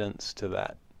evidence to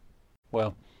that.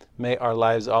 Well, may our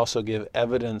lives also give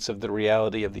evidence of the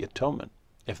reality of the atonement.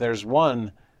 If there's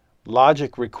one,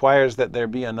 logic requires that there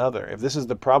be another. If this is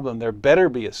the problem, there better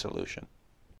be a solution.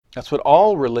 That's what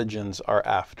all religions are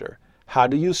after. How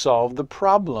do you solve the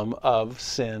problem of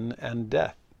sin and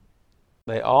death?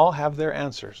 They all have their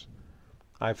answers.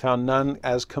 I found none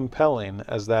as compelling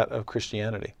as that of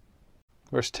Christianity.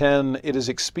 Verse 10, it is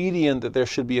expedient that there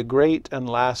should be a great and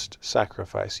last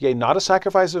sacrifice. Yea, not a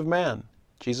sacrifice of man.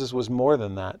 Jesus was more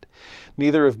than that.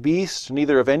 Neither of beast,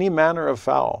 neither of any manner of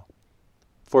fowl.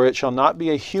 For it shall not be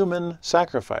a human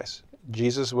sacrifice.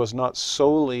 Jesus was not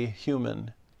solely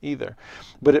human either.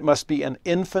 But it must be an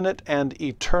infinite and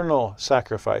eternal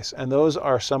sacrifice. And those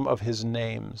are some of his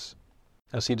names,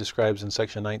 as he describes in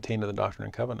section 19 of the Doctrine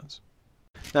and Covenants.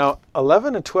 Now,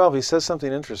 11 and 12, he says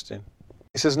something interesting.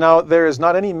 He says, now there is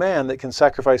not any man that can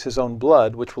sacrifice his own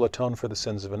blood, which will atone for the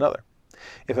sins of another.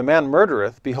 If a man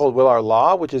murdereth, behold, will our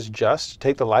law, which is just,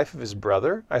 take the life of his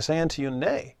brother? I say unto you,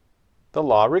 nay. The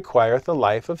law requireth the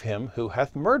life of him who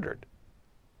hath murdered.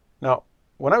 Now,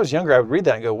 when I was younger, I would read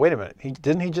that and go, wait a minute,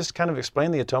 didn't he just kind of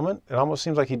explain the atonement? It almost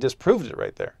seems like he disproved it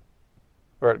right there.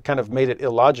 Or it kind of made it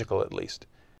illogical, at least.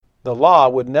 The law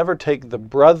would never take the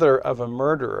brother of a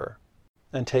murderer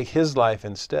and take his life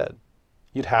instead.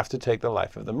 You'd have to take the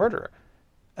life of the murderer.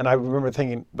 And I remember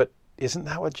thinking, but isn't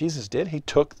that what Jesus did? He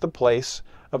took the place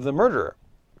of the murderer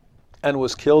and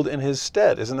was killed in his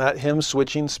stead. Isn't that him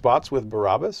switching spots with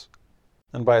Barabbas?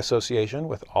 And by association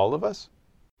with all of us?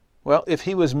 Well, if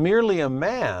he was merely a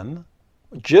man,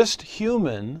 just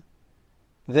human,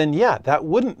 then yeah, that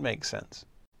wouldn't make sense.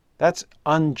 That's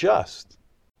unjust.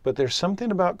 But there's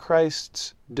something about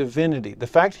Christ's divinity, the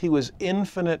fact he was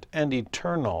infinite and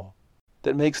eternal,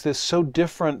 that makes this so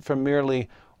different from merely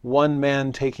one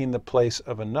man taking the place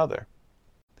of another.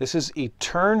 This is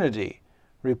eternity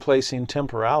replacing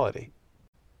temporality.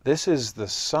 This is the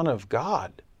Son of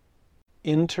God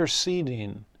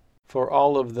interceding for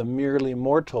all of the merely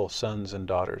mortal sons and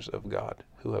daughters of God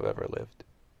who have ever lived.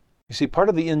 You see, part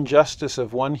of the injustice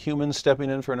of one human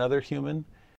stepping in for another human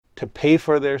to pay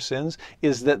for their sins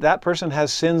is that that person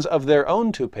has sins of their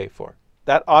own to pay for.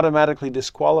 That automatically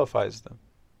disqualifies them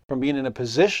from being in a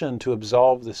position to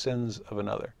absolve the sins of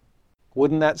another.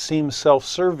 Wouldn't that seem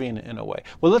self-serving in a way?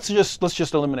 Well, let's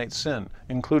just eliminate sin,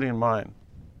 including mine.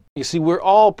 You see, we're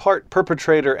all part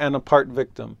perpetrator and a part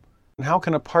victim. And how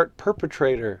can a part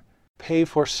perpetrator pay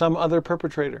for some other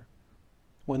perpetrator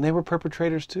when they were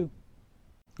perpetrators too?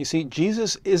 You see,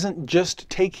 Jesus isn't just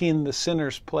taking the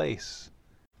sinner's place,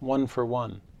 one for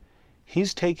one.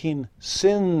 He's taking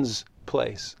sin's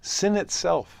place, sin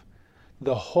itself,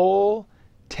 the whole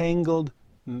tangled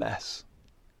mess.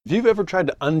 If you've ever tried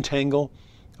to untangle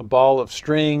a ball of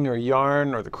string or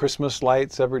yarn or the Christmas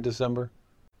lights every December,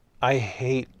 I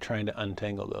hate trying to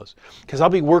untangle those because I'll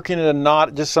be working at a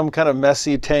knot, just some kind of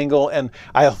messy tangle, and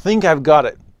I'll think I've got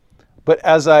it. But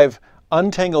as I've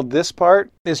untangled this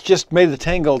part, it's just made the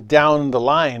tangle down the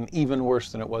line even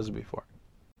worse than it was before.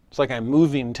 It's like I'm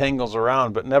moving tangles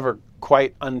around, but never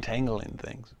quite untangling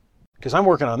things. Because I'm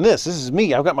working on this. This is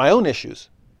me. I've got my own issues.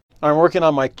 I'm working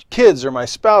on my kids or my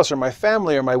spouse or my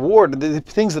family or my ward, the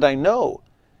things that I know.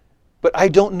 But I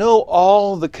don't know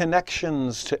all the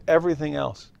connections to everything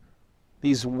else.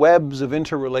 These webs of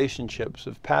interrelationships,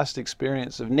 of past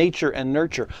experience, of nature and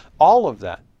nurture, all of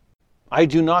that. I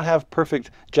do not have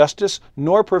perfect justice,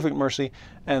 nor perfect mercy,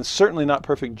 and certainly not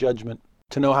perfect judgment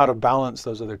to know how to balance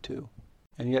those other two.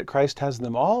 And yet Christ has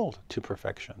them all to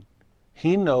perfection.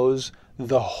 He knows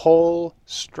the whole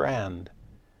strand.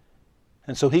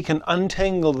 And so he can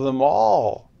untangle them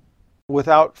all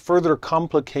without further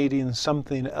complicating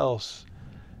something else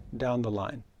down the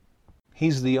line.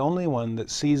 He's the only one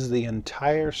that sees the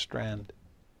entire strand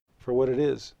for what it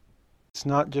is. It's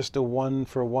not just a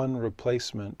one-for-one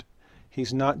replacement.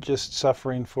 He's not just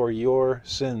suffering for your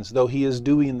sins, though he is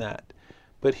doing that,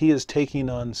 but he is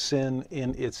taking on sin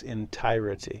in its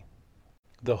entirety,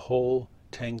 the whole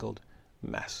tangled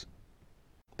mess.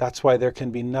 That's why there can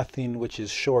be nothing which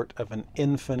is short of an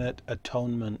infinite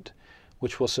atonement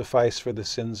which will suffice for the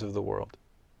sins of the world.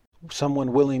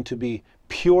 Someone willing to be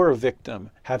pure victim,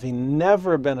 having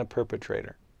never been a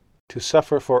perpetrator, to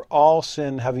suffer for all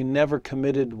sin, having never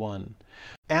committed one,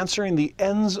 answering the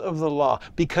ends of the law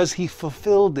because he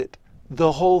fulfilled it,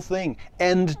 the whole thing,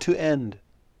 end to end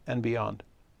and beyond.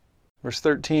 Verse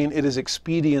 13, it is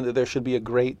expedient that there should be a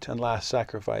great and last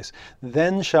sacrifice.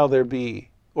 Then shall there be,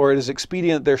 or it is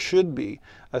expedient there should be,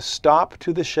 a stop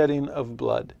to the shedding of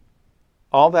blood.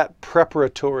 All that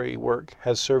preparatory work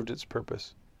has served its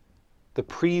purpose. The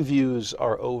previews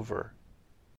are over.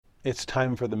 It's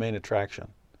time for the main attraction.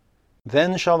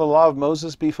 Then shall the law of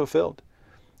Moses be fulfilled.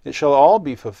 It shall all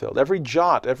be fulfilled. Every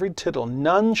jot, every tittle,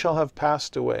 none shall have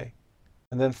passed away.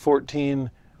 And then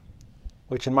 14,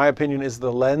 which in my opinion is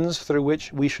the lens through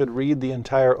which we should read the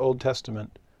entire Old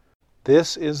Testament.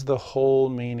 This is the whole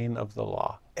meaning of the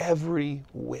law. Every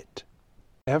whit,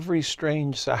 every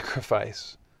strange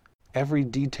sacrifice, every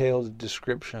detailed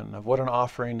description of what an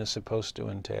offering is supposed to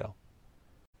entail.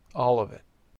 All of it,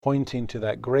 pointing to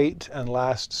that great and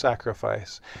last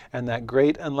sacrifice. And that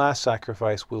great and last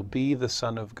sacrifice will be the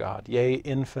Son of God, yea,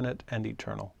 infinite and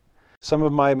eternal. Some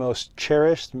of my most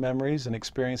cherished memories and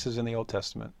experiences in the Old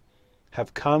Testament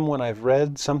have come when I've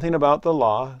read something about the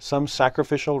law, some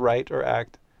sacrificial rite or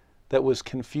act that was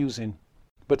confusing.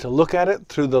 But to look at it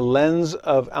through the lens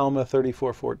of Alma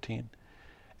 34:14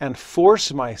 and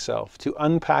force myself to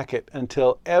unpack it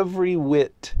until every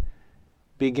whit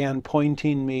began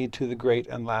pointing me to the great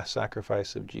and last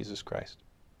sacrifice of Jesus Christ.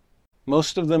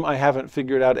 Most of them I haven't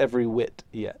figured out every whit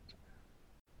yet,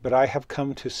 but I have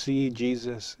come to see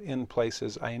Jesus in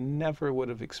places I never would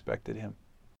have expected him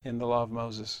in the law of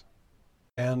Moses.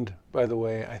 And, by the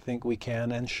way, I think we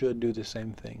can and should do the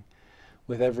same thing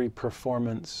with every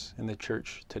performance in the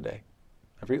church today.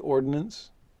 Every ordinance,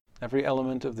 every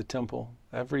element of the temple,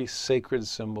 every sacred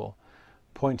symbol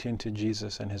pointing to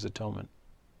Jesus and his atonement.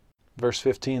 Verse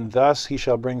 15, thus he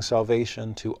shall bring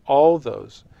salvation to all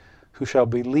those who shall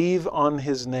believe on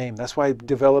his name. That's why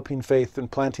developing faith and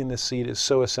planting this seed is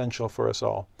so essential for us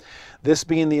all. This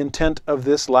being the intent of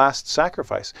this last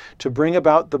sacrifice, to bring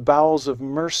about the bowels of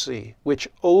mercy, which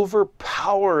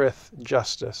overpowereth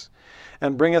justice,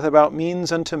 and bringeth about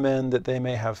means unto men that they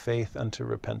may have faith unto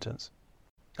repentance.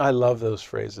 I love those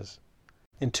phrases.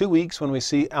 In 2 weeks, when we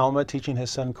see Alma teaching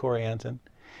his son Corianton,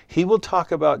 he will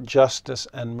talk about justice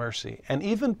and mercy, and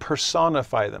even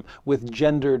personify them with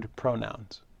gendered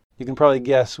pronouns. You can probably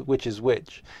guess which is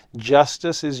which.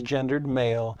 Justice is gendered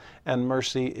male, and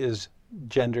mercy is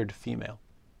gendered female.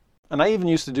 And I even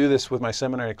used to do this with my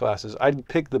seminary classes. I'd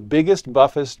pick the biggest,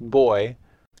 buffest boy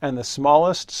and the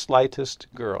smallest, slightest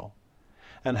girl,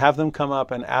 and have them come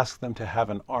up and ask them to have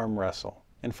an arm wrestle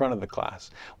in front of the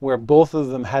class, where both of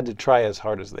them had to try as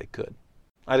hard as they could.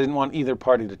 I didn't want either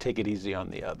party to take it easy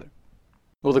on the other.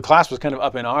 Well, the class was kind of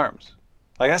up in arms.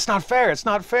 Like, that's not fair, it's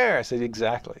not fair. I said,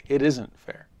 exactly, it isn't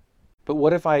fair. But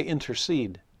what if I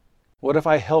intercede? What if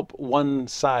I help one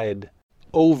side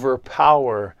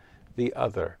overpower the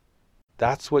other?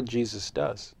 That's what Jesus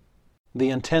does. The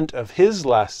intent of his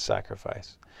last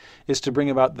sacrifice is to bring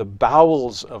about the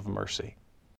bowels of mercy.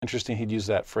 Interesting he'd use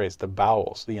that phrase, the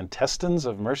bowels, the intestines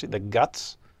of mercy, the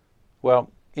guts.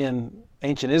 Well, in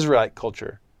ancient Israelite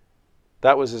culture,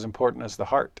 that was as important as the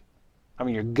heart. I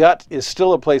mean, your gut is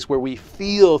still a place where we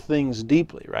feel things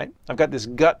deeply, right? I've got this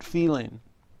gut feeling.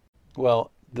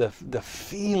 Well, the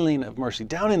feeling of mercy,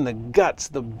 down in the guts,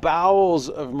 the bowels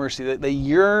of mercy, that they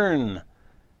yearn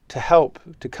to help,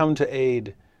 to come to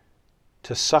aid,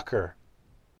 to succor.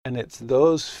 And it's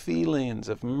those feelings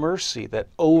of mercy that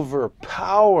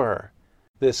overpower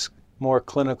this more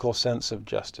clinical sense of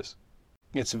justice.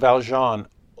 It's Valjean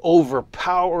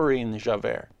overpowering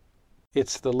Javert.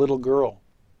 It's the little girl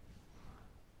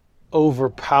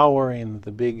overpowering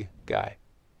the big guy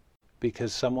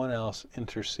because someone else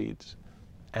intercedes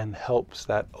and helps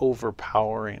that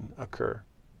overpowering occur.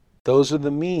 Those are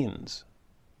the means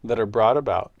that are brought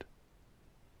about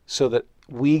so that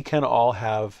we can all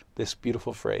have this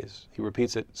beautiful phrase. He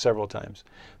repeats it several times.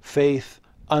 Faith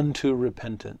unto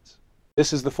repentance.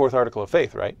 This is the fourth article of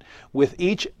faith, right? With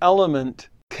each element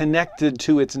connected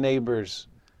to its neighbors.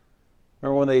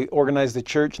 Remember when they organized the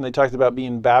church and they talked about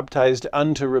being baptized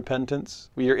unto repentance?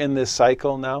 We are in this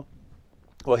cycle now.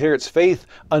 Well, here it's faith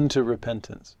unto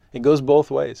repentance. It goes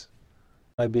both ways.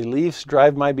 My beliefs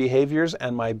drive my behaviors,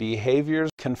 and my behaviors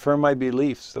confirm my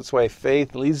beliefs. That's why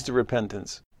faith leads to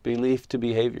repentance, belief to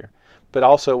behavior. But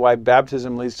also why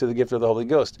baptism leads to the gift of the Holy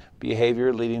Ghost,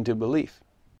 behavior leading to belief,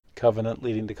 covenant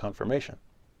leading to confirmation.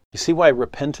 You see why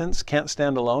repentance can't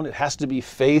stand alone? It has to be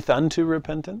faith unto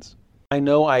repentance. I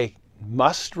know I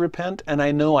must repent, and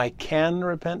I know I can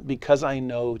repent because I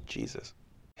know Jesus.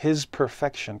 His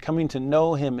perfection, coming to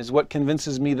know him, is what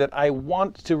convinces me that I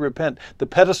want to repent. The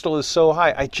pedestal is so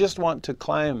high, I just want to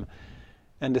climb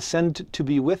and ascend to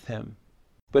be with him.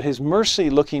 But his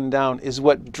mercy looking down is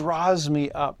what draws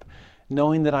me up,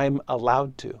 knowing that I'm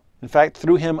allowed to. In fact,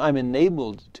 through him, I'm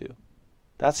enabled to.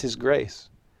 That's his grace.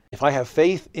 If I have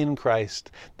faith in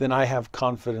Christ, then I have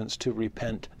confidence to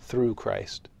repent through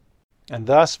Christ. And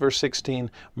thus, verse 16,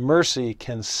 mercy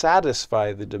can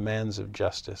satisfy the demands of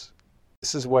justice.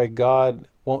 This is why God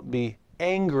won't be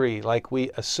angry like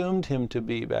we assumed him to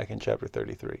be back in chapter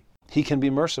 33. He can be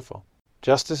merciful.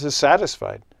 Justice is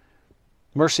satisfied.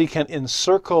 Mercy can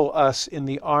encircle us in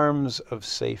the arms of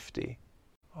safety.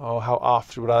 Oh, how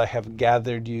oft would I have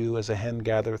gathered you as a hen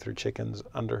gathereth her chickens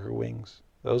under her wings.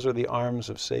 Those are the arms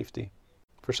of safety.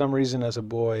 For some reason as a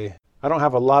boy, I don't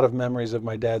have a lot of memories of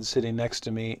my dad sitting next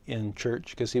to me in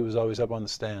church because he was always up on the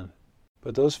stand.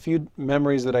 But those few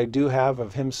memories that I do have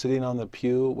of him sitting on the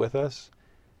pew with us,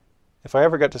 if I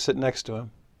ever got to sit next to him,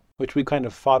 which we kind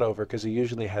of fought over because he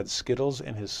usually had Skittles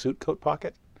in his suit coat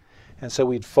pocket, and so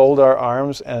we'd fold our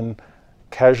arms and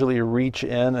casually reach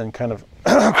in and kind of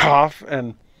cough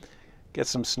and get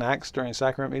some snacks during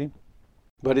sacrament meeting.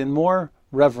 But in more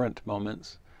reverent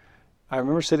moments, I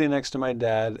remember sitting next to my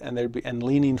dad and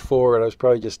leaning forward. I was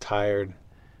probably just tired.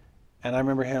 And I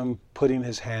remember him putting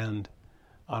his hand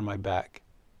on my back.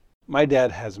 My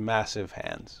dad has massive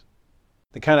hands.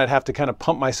 The kind I'd have to kind of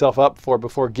pump myself up for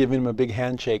before giving him a big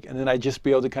handshake. And then I'd just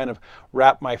be able to kind of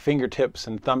wrap my fingertips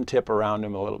and thumb tip around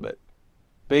him a little bit.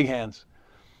 Big hands.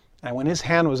 And when his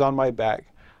hand was on my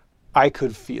back, I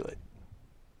could feel it.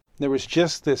 There was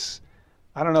just this,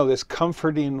 this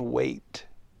comforting weight.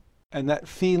 And that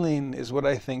feeling is what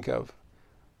I think of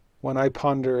when I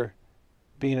ponder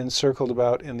being encircled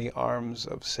about in the arms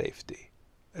of safety.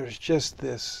 There's just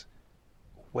this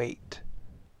weight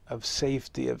of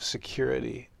safety, of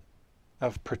security,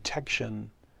 of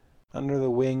protection under the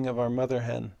wing of our mother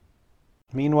hen.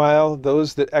 Meanwhile,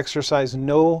 those that exercise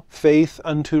no faith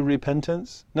unto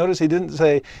repentance, notice he didn't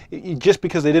say, just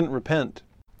because they didn't repent.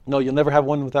 No, you'll never have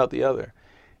one without the other.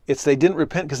 It's they didn't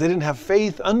repent because they didn't have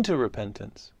faith unto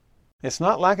repentance. It's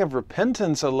not lack of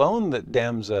repentance alone that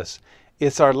damns us.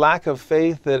 It's our lack of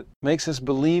faith that makes us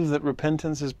believe that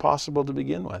repentance is possible to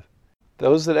begin with.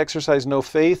 Those that exercise no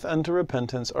faith unto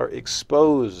repentance are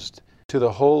exposed to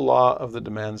the whole law of the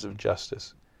demands of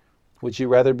justice. Would you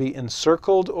rather be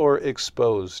encircled or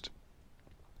exposed?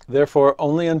 Therefore,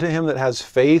 only unto him that has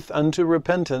faith unto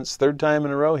repentance, third time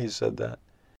in a row he said that,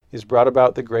 is brought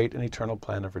about the great and eternal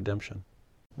plan of redemption.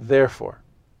 Therefore,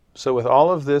 so with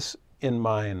all of this in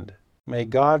mind, may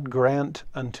God grant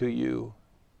unto you,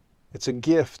 it's a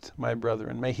gift, my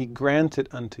brethren, may he grant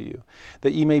it unto you,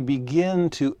 that ye may begin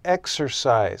to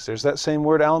exercise, there's that same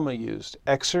word Alma used,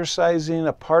 exercising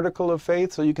a particle of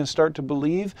faith so you can start to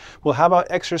believe. Well, how about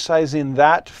exercising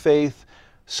that faith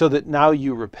so that now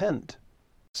you repent?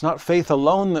 It's not faith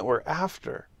alone that we're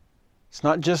after. It's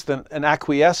not just an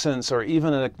acquiescence or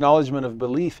even an acknowledgement of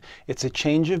belief. It's a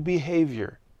change of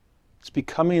behavior. It's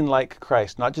becoming like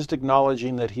Christ, not just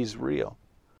acknowledging that He's real.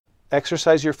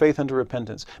 Exercise your faith unto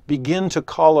repentance. Begin to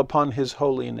call upon His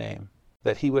holy name,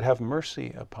 that He would have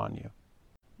mercy upon you.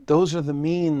 Those are the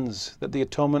means that the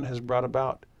atonement has brought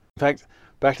about. In fact,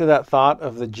 back to that thought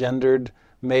of the gendered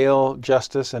male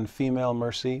justice and female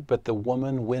mercy, but the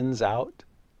woman wins out.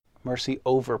 Mercy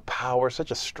overpowers,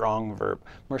 such a strong verb.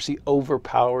 Mercy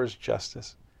overpowers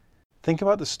justice. Think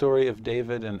about the story of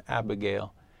David and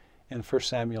Abigail in 1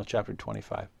 Samuel chapter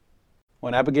 25.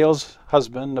 When Abigail's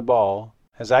husband, Nabal,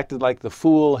 has acted like the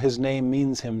fool his name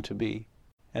means him to be,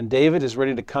 and David is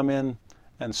ready to come in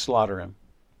and slaughter him,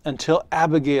 until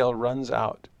Abigail runs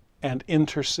out and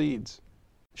intercedes.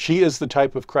 She is the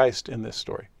type of Christ in this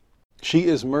story. She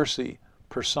is mercy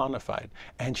personified,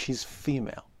 and she's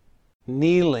female,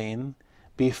 kneeling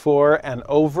before an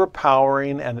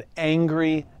overpowering and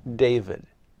angry David,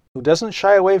 who doesn't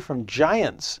shy away from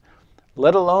giants,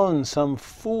 let alone some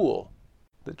fool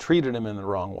that treated him in the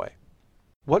wrong way.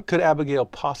 What could Abigail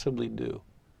possibly do?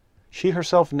 She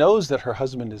herself knows that her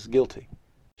husband is guilty.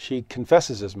 She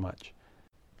confesses as much.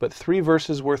 But 3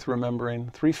 verses worth remembering,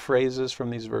 3 phrases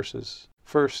from these verses.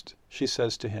 First, she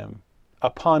says to him,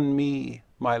 "Upon me,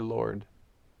 my Lord,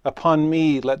 upon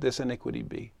me let this iniquity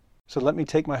be. So let me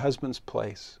take my husband's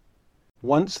place."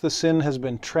 Once the sin has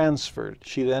been transferred,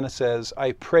 she then says,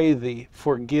 "I pray thee,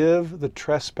 forgive the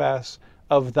trespass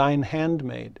of thine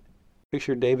handmaid."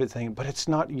 Picture David saying, "But it's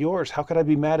not yours. How could I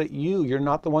be mad at you? You're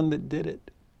not the one that did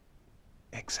it."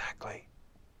 Exactly.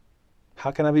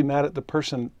 How can I be mad at the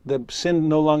person? The sin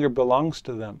no longer belongs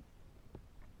to them.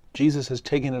 Jesus has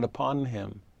taken it upon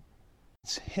Him.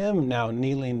 It's Him now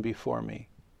kneeling before me,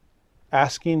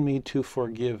 asking me to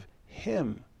forgive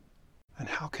Him. And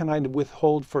how can I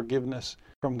withhold forgiveness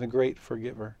from the great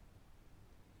forgiver?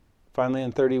 Finally,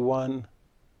 in 31,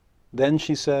 then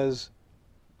she says,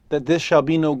 "That this shall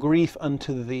be no grief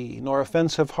unto thee, nor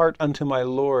offense of heart unto my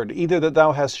Lord, either that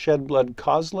thou hast shed blood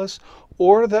causeless,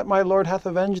 or that my Lord hath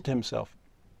avenged himself.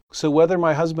 So whether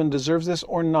my husband deserves this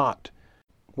or not,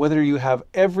 whether you have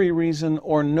every reason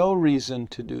or no reason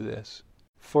to do this,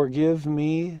 forgive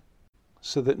me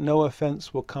so that no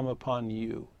offense will come upon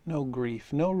you, no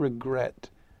grief, no regret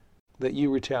that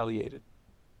you retaliated,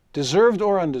 deserved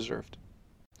or undeserved.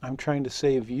 I'm trying to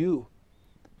save you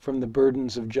from the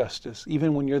burdens of justice,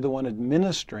 even when you're the one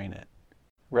administering it,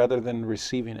 rather than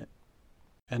receiving it."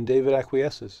 And David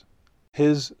acquiesces.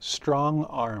 His strong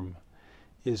arm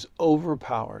is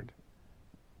overpowered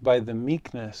by the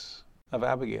meekness of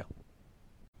Abigail.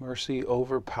 Mercy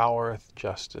overpowereth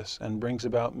justice and brings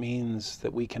about means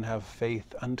that we can have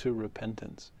faith unto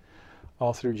repentance,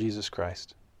 all through Jesus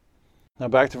Christ. Now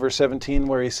back to verse 17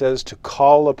 where he says to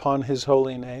call upon His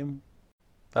holy name.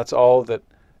 That's all that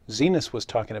Zenos was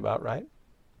talking about, right?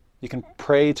 You can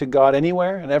pray to God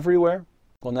anywhere and everywhere.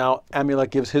 Well, now Amulek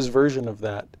gives his version of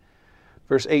that.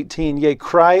 Verse 18, "Yea,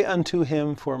 cry unto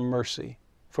Him for mercy,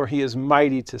 for He is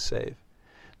mighty to save."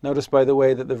 Notice, by the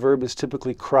way, that the verb is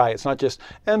typically cry. It's not just,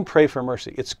 and pray for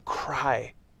mercy. It's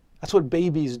cry. That's what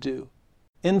babies do.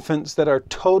 Infants that are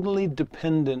totally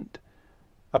dependent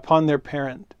upon their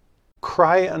parent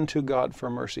cry unto God for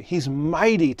mercy. He's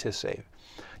mighty to save.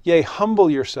 Yea, humble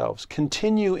yourselves.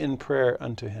 Continue in prayer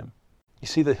unto Him. You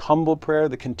see the humble prayer,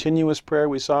 the continuous prayer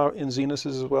we saw in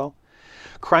Zenos's as well?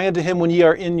 Cry unto Him when ye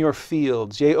are in your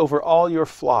fields, yea, over all your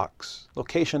flocks.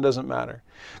 Location doesn't matter.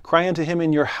 Cry unto Him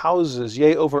in your houses,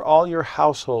 yea, over all your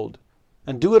household.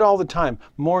 And do it all the time,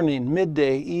 morning,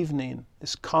 midday, evening,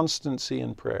 this constancy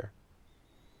in prayer.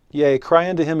 Yea, cry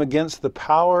unto Him against the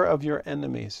power of your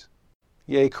enemies.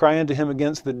 Yea, cry unto Him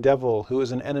against the devil, who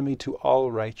is an enemy to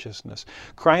all righteousness.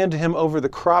 Cry unto Him over the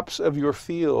crops of your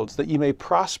fields, that ye may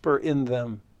prosper in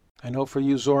them. I know for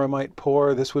you Zoramite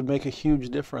poor, this would make a huge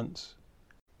difference.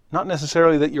 Not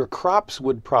necessarily that your crops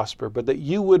would prosper, but that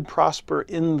you would prosper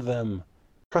in them.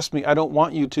 Trust me, I don't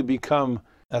want you to become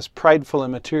as prideful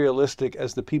and materialistic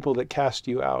as the people that cast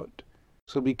you out.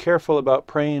 So be careful about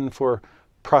praying for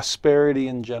prosperity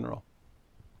in general.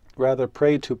 Rather,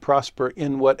 pray to prosper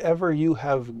in whatever you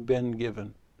have been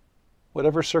given.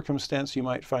 Whatever circumstance you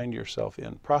might find yourself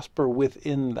in, prosper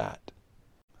within that.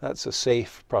 That's a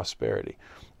safe prosperity.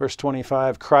 Verse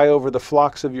 25, cry over the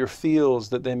flocks of your fields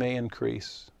that they may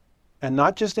increase. And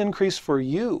not just increase for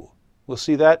you. We'll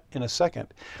see that in a second.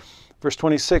 Verse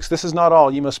 26, this is not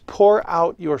all. You must pour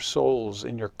out your souls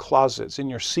in your closets, in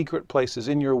your secret places,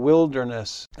 in your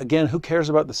wilderness. Again, who cares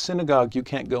about the synagogue you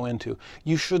can't go into?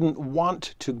 You shouldn't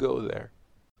want to go there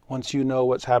once you know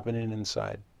what's happening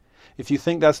inside. If you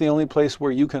think that's the only place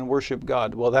where you can worship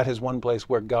God, well, that is one place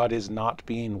where God is not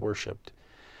being worshiped.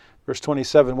 Verse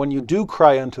 27, when you do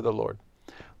cry unto the Lord,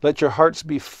 let your hearts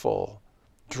be full,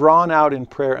 drawn out in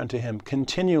prayer unto him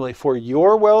continually for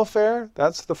your welfare,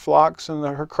 that's the flocks and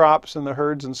the crops and the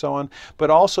herds and so on, but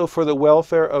also for the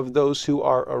welfare of those who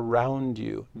are around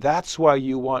you. That's why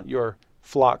you want your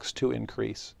flocks to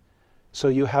increase. So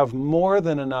you have more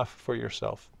than enough for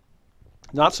yourself.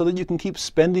 Not so that you can keep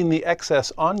spending the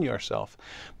excess on yourself,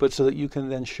 but so that you can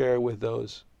then share with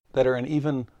those that are in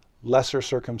even lesser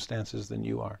circumstances than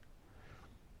you are.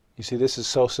 You see, this is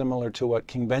so similar to what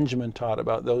King Benjamin taught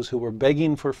about those who were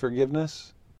begging for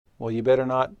forgiveness. Well, you better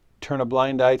not turn a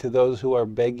blind eye to those who are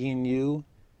begging you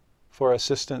for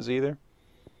assistance either.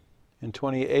 In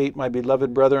 28, my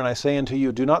beloved brethren, I say unto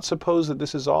you, do not suppose that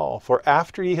this is all. For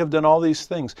after ye have done all these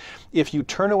things, if you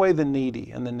turn away the needy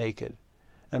and the naked,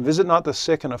 and visit not the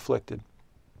sick and afflicted,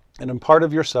 and impart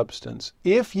of your substance,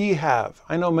 if ye have,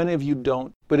 I know many of you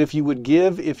don't, but if you would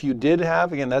give, if you did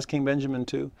have, again, that's King Benjamin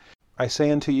too, I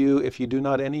say unto you, if you do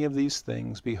not any of these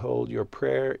things, behold, your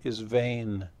prayer is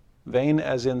vain. Vain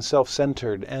as in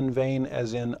self-centered, and vain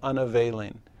as in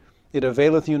unavailing. It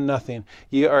availeth you nothing.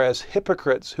 Ye are as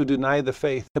hypocrites who deny the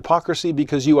faith. Hypocrisy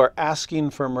because you are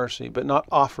asking for mercy, but not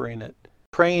offering it.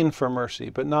 Praying for mercy,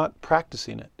 but not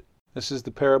practicing it. This is the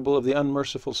parable of the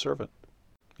unmerciful servant.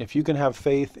 If you can have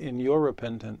faith in your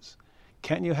repentance,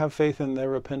 can't you have faith in their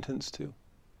repentance too?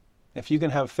 If you can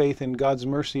have faith in God's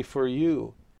mercy for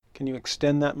you, can you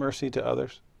extend that mercy to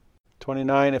others?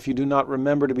 29, if you do not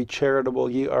remember to be charitable,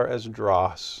 ye are as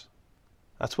dross.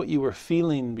 That's what you were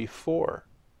feeling before,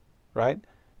 right?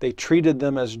 They treated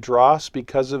them as dross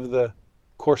because of the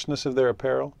coarseness of their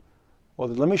apparel. Well,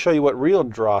 let me show you what real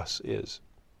dross is.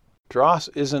 Dross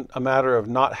isn't a matter of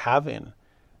not having.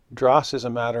 Dross is a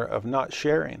matter of not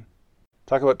sharing.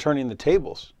 Talk about turning the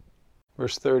tables.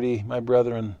 Verse 30, my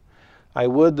brethren, I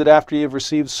would that after ye have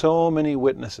received so many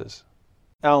witnesses,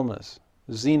 Almas,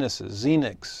 Zenuses,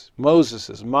 Xenix,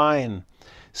 Moseses, mine,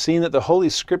 seeing that the Holy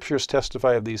Scriptures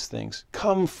testify of these things,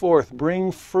 come forth,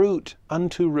 bring fruit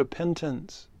unto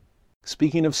repentance.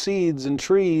 Speaking of seeds and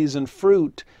trees and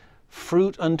fruit,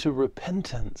 fruit unto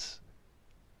repentance.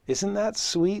 Isn't that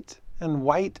sweet and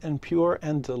white and pure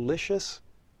and delicious?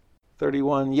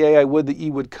 31, yea, I would that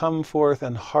ye would come forth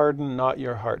and harden not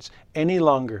your hearts any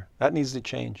longer. That needs to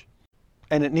change.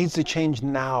 And it needs to change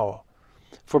now.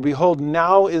 For behold,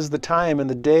 now is the time and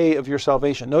the day of your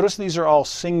salvation. Notice these are all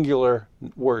singular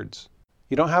words.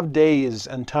 You don't have days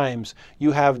and times.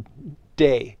 You have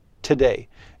day, today.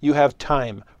 You have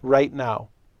time, right now.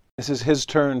 This is his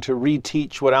turn to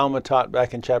reteach what Alma taught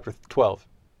back in chapter 12.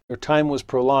 Your time was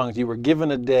prolonged. You were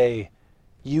given a day.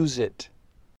 Use it.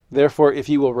 Therefore, if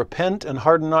you will repent and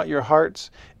harden not your hearts,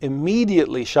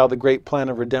 immediately shall the great plan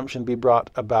of redemption be brought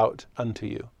about unto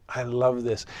you. I love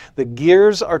this. The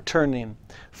gears are turning.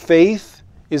 Faith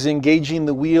is engaging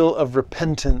the wheel of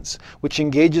repentance, which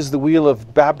engages the wheel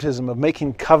of baptism, of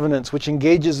making covenants, which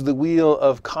engages the wheel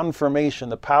of confirmation,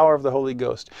 the power of the Holy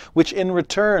Ghost, which in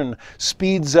return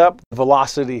speeds up the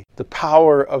velocity, the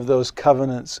power of those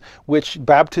covenants, which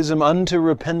baptism unto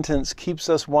repentance keeps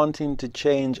us wanting to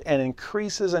change and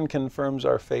increases and confirms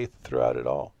our faith throughout it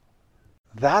all.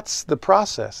 That's the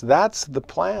process. That's the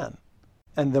plan.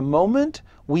 And the moment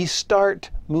we start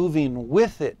moving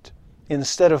with it,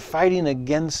 instead of fighting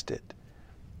against it,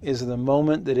 is the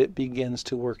moment that it begins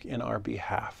to work in our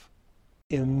behalf.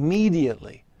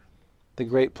 Immediately, the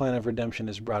great plan of redemption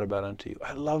is brought about unto you.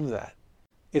 I love that.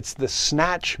 It's the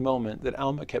snatch moment that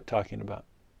Alma kept talking about.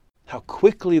 How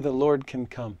quickly the Lord can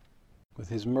come with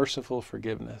his merciful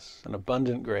forgiveness and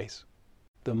abundant grace.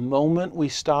 The moment we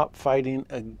stop fighting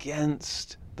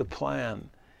against the plan,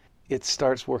 it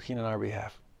starts working on our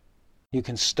behalf. You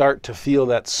can start to feel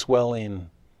that swelling,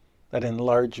 that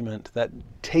enlargement, that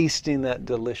tasting that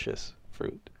delicious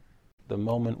fruit, the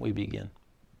moment we begin.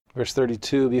 Verse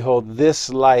 32, behold, this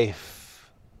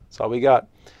life, that's all we got,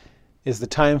 is the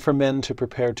time for men to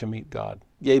prepare to meet God.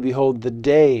 Yea, behold, the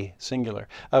day, singular,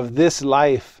 of this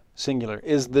life, singular,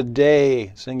 is the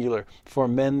day, singular, for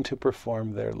men to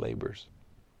perform their labors.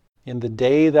 In the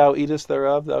day thou eatest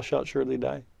thereof, thou shalt surely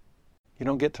die. You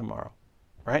don't get tomorrow,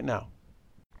 right now.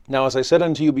 Now, as I said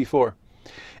unto you before,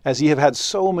 as ye have had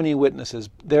so many witnesses,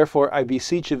 therefore I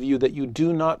beseech of you that you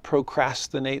do not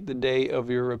procrastinate the day of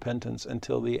your repentance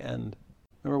until the end.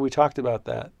 Remember, we talked about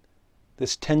that.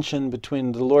 This tension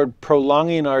between the Lord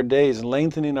prolonging our days,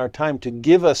 lengthening our time to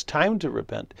give us time to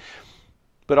repent,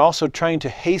 but also trying to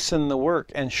hasten the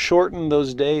work and shorten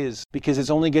those days because it's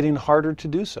only getting harder to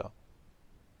do so.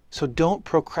 So don't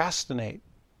procrastinate.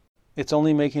 It's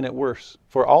only making it worse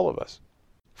for all of us.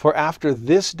 For after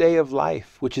this day of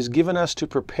life, which is given us to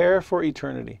prepare for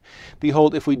eternity,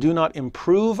 behold, if we do not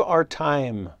improve our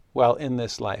time while in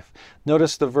this life.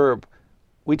 Notice the verb.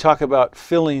 We talk about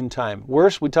filling time.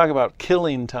 Worse, we talk about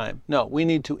killing time. No, we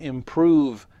need to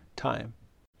improve time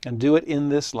and do it in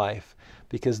this life,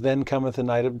 because then cometh a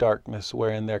night of darkness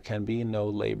wherein there can be no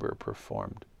labor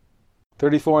performed.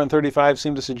 34 and 35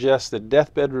 seem to suggest that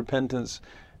deathbed repentance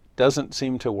doesn't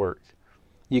seem to work.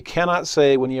 You cannot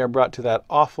say when you are brought to that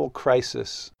awful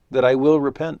crisis that I will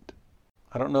repent.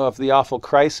 I don't know if the awful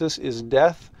crisis is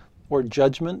death or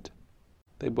judgment.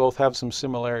 They both have some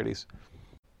similarities.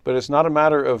 But it's not a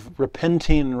matter of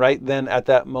repenting right then at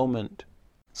that moment.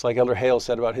 It's like Elder Hale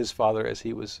said about his father as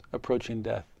he was approaching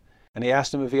death. And he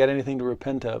asked him if he had anything to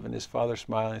repent of, and his father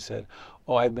smiled and said,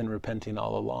 "Oh, I've been repenting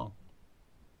all along."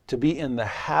 To be in the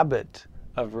habit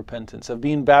of repentance, of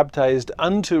being baptized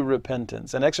unto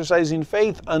repentance and exercising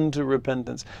faith unto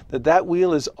repentance, that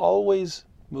wheel is always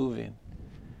moving.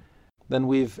 Then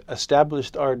we've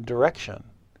established our direction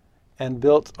and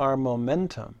built our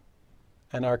momentum,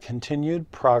 and our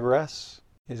continued progress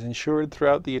is ensured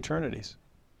throughout the eternities.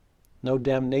 No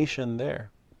damnation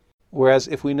there. Whereas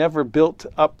if we never built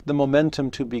up the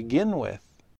momentum to begin with,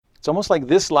 it's almost like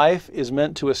this life is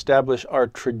meant to establish our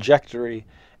trajectory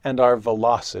and our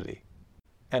velocity.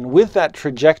 And with that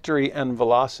trajectory and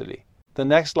velocity, the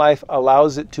next life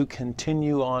allows it to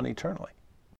continue on eternally.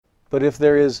 But if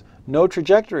there is no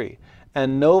trajectory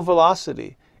and no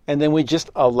velocity, and then we just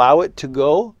allow it to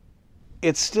go,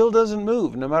 it still doesn't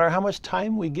move, no matter how much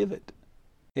time we give it.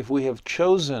 If we have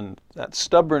chosen that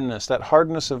stubbornness, that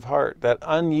hardness of heart, that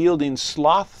unyielding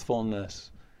slothfulness.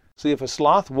 See, if a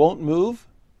sloth won't move,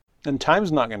 then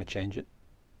time's not going to change it.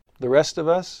 The rest of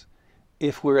us,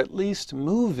 if we're at least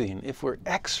moving, if we're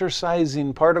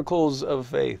exercising particles of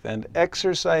faith and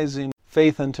exercising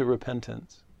faith unto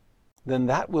repentance, then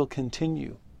that will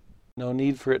continue. No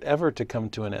need for it ever to come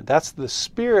to an end. That's the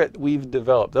spirit we've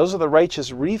developed. Those are the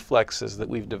righteous reflexes that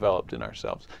we've developed in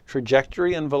ourselves.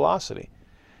 Trajectory and velocity.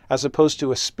 As opposed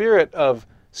to a spirit of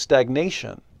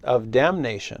stagnation, of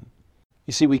damnation.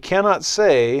 You see, we cannot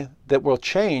say that we'll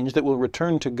change, that we'll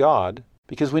return to God,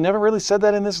 because we never really said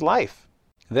that in this life.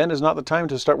 Then is not the time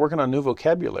to start working on new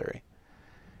vocabulary.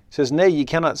 He says, "Nay, ye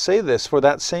cannot say this, for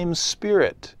that same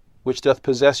spirit which doth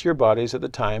possess your bodies at the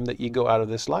time that ye go out of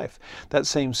this life, that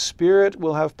same spirit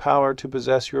will have power to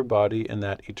possess your body in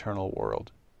that eternal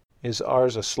world." Is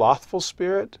ours a slothful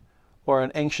spirit or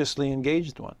an anxiously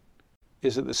engaged one?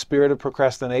 Is it the spirit of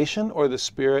procrastination or the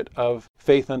spirit of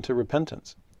faith unto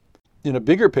repentance? In a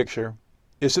bigger picture,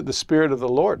 is it the Spirit of the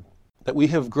Lord that we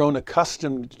have grown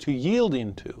accustomed to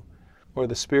yielding to, or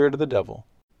the spirit of the devil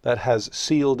that has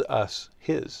sealed us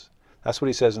his? That's what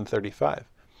he says in 35.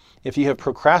 "If ye have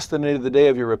procrastinated the day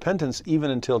of your repentance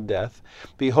even until death,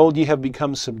 behold, ye have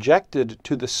become subjected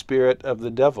to the spirit of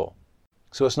the devil."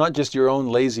 So it's not just your own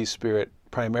lazy spirit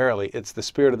primarily, it's the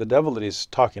spirit of the devil that he's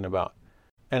talking about.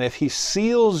 "And if he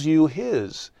seals you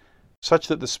his, such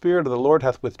that the Spirit of the Lord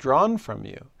hath withdrawn from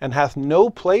you, and hath no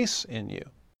place in you."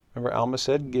 Remember Alma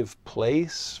said, give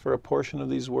place for a portion of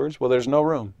these words? Well, there's no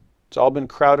room. It's all been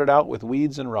crowded out with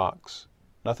weeds and rocks.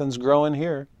 Nothing's growing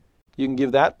here. You can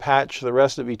give that patch the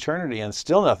rest of eternity and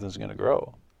still nothing's going to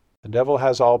grow. The devil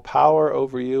has all power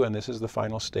over you, and this is the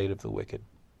final state of the wicked.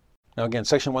 Now again,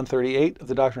 section 138 of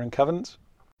the Doctrine and Covenants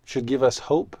should give us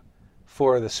hope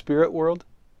for the spirit world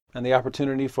and the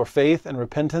opportunity for faith and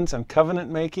repentance and covenant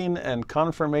making and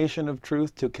confirmation of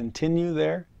truth to continue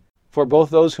there for both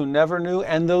those who never knew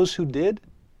and those who did.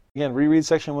 Again, reread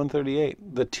section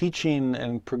 138. The teaching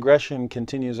and progression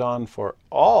continues on for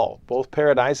all, both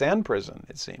paradise and prison,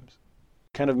 it seems.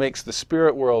 Kind of makes the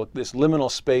spirit world this liminal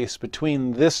space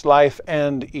between this life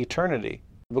and eternity.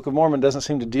 The Book of Mormon doesn't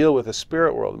seem to deal with the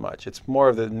spirit world much. It's more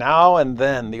of the now and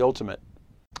then, the ultimate.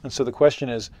 And so the question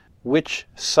is, which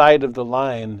side of the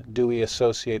line do we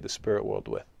associate the spirit world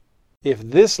with? If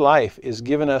this life is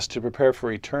given us to prepare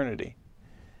for eternity,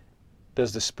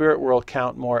 does the spirit world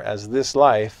count more as this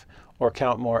life or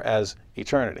count more as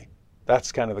eternity?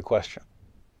 That's kind of the question.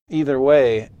 Either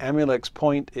way, Amulek's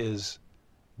point is,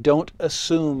 don't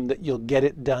assume that you'll get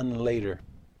it done later.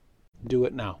 Do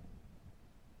it now.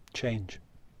 Change.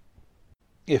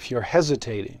 If you're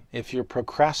hesitating, if you're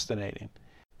procrastinating,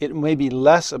 it may be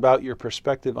less about your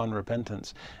perspective on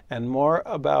repentance and more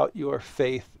about your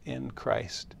faith in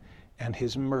Christ and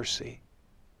his mercy.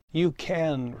 You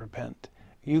can repent.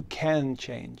 You can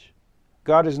change.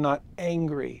 God is not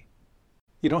angry.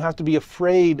 You don't have to be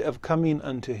afraid of coming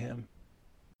unto him.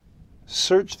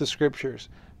 Search the scriptures.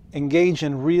 Engage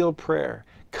in real prayer.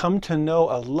 Come to know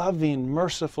a loving,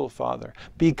 merciful Father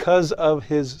because of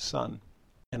his Son.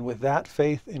 And with that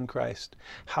faith in Christ,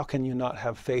 how can you not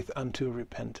have faith unto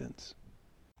repentance?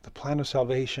 The plan of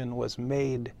salvation was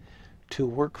made to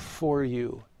work for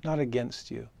you, not against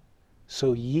you.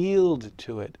 So yield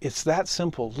to it. It's that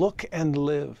simple. Look and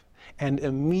live. And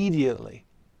immediately,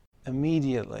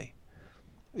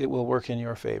 it will work in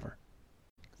your favor.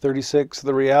 36,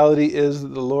 the reality is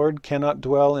that the Lord cannot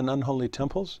dwell in unholy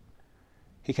temples.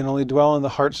 He can only dwell in the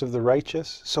hearts of the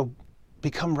righteous. So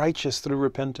become righteous through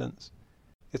repentance.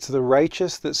 It's the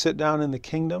righteous that sit down in the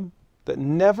kingdom that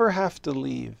never have to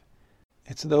leave.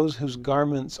 It's those whose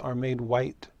garments are made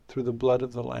white through the blood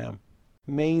of the Lamb.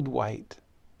 Made white.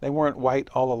 They weren't white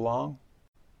all along.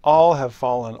 All have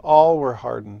fallen. All were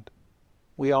hardened.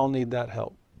 We all need that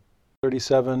help.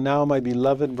 37, now my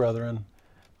beloved brethren,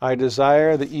 I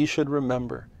desire that ye should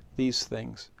remember these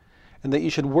things, and that ye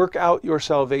should work out your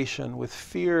salvation with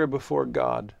fear before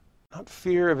God, not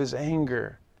fear of his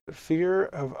anger, but fear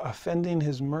of offending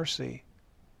his mercy.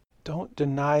 Don't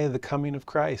deny the coming of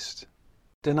Christ.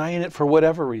 Denying it for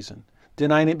whatever reason.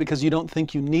 Denying it because you don't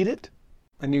think you need it,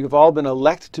 and you've all been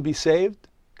elect to be saved,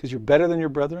 because you're better than your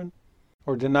brethren,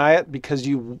 or deny it because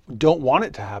you don't want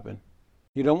it to happen.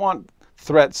 You don't want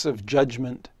threats of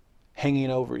judgment hanging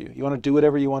over you. You want to do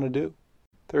whatever you want to do.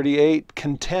 38,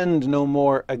 contend no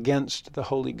more against the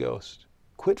Holy Ghost.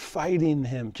 Quit fighting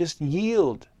him. Just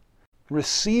yield.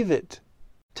 Receive it.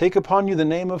 Take upon you the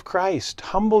name of Christ.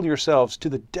 Humble yourselves to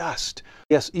the dust.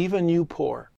 Yes, even you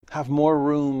poor have more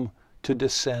room to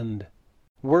descend.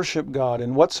 Worship God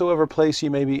in whatsoever place you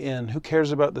may be in. Who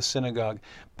cares about the synagogue?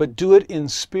 But do it in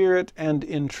spirit and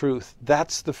in truth.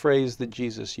 That's the phrase that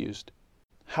Jesus used.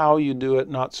 How you do it,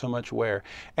 not so much where.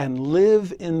 And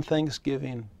live in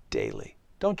thanksgiving daily.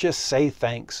 Don't just say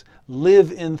thanks.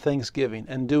 Live in thanksgiving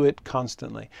and do it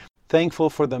constantly. Thankful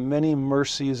for the many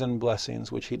mercies and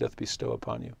blessings which he doth bestow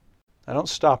upon you. Now don't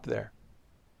stop there.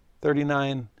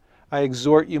 39, I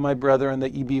exhort you, my brethren,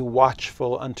 that ye be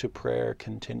watchful unto prayer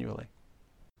continually.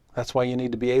 That's why you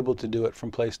need to be able to do it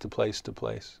from place to place to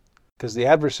place. Because the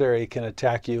adversary can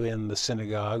attack you in the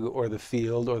synagogue or the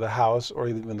field or the house or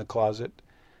even the closet.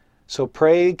 So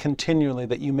pray continually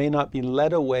that you may not be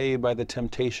led away by the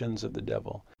temptations of the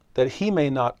devil, that he may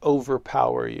not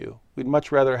overpower you. We'd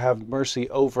much rather have mercy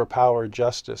overpower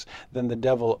justice than the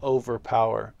devil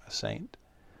overpower a saint.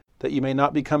 That you may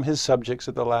not become his subjects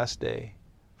at the last day.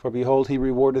 For behold, he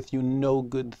rewardeth you no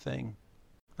good thing.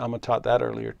 Alma taught that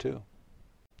earlier too,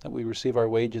 that we receive our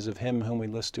wages of him whom we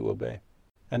list to obey.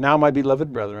 And now, my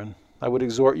beloved brethren, I would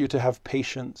exhort you to have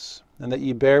patience, and that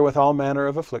ye bear with all manner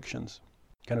of afflictions.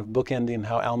 Kind of bookending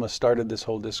how Alma started this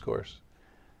whole discourse.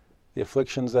 The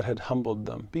afflictions that had humbled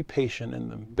them. Be patient in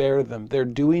them. Bear them. They're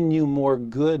doing you more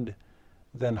good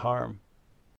than harm.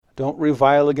 Don't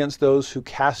revile against those who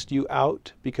cast you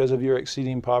out because of your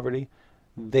exceeding poverty.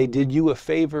 They did you a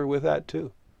favor with that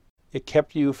too. It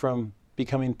kept you from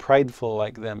becoming prideful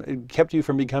like them. It kept you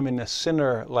from becoming a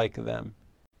sinner like them.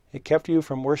 It kept you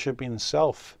from worshiping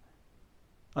self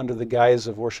under the guise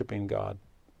of worshiping God.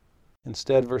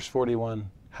 Instead, verse 41,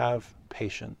 have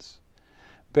patience.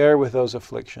 Bear with those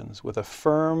afflictions, with a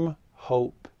firm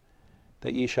hope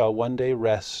that ye shall one day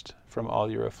rest from all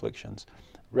your afflictions,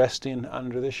 resting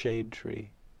under the shade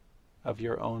tree of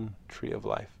your own tree of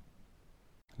life.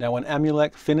 Now, when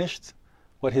Amulek finished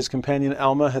what his companion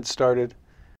Alma had started,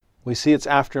 we see its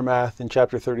aftermath in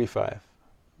chapter 35.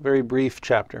 Very brief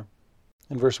chapter.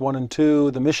 In verse 1 and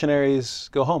 2, the missionaries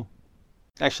go home.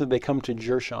 Actually, they come to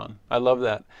Jershon. I love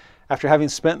that. After having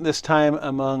spent this time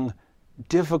among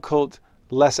difficult,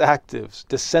 less actives,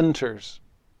 dissenters.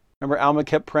 Remember, Alma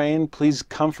kept praying, please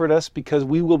comfort us because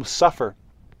we will suffer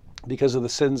because of the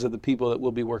sins of the people that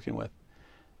we'll be working with.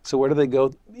 So where do they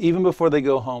go? Even before they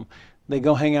go home, they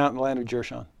go hang out in the land of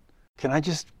Jershon. Can I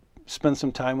just spend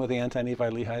some time with the anti-Nephi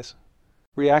Lehis?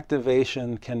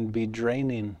 Reactivation can be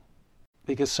draining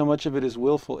because so much of it is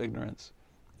willful ignorance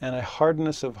and a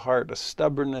hardness of heart, a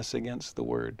stubbornness against the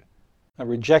word, a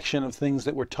rejection of things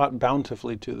that were taught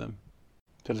bountifully to them.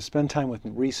 So to spend time with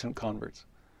recent converts,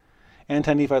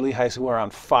 anti-Nephi Lehis who are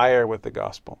on fire with the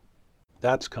gospel,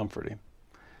 that's comforting.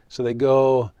 So they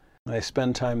go and they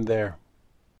spend time there.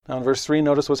 Now in verse 3,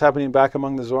 notice what's happening back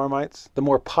among the Zoramites. The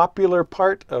more popular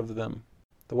part of them,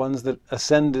 the ones that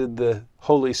ascended the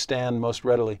holy stand most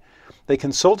readily, they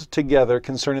consult together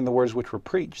concerning the words which were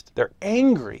preached. They're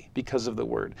angry because of the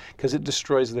word, because it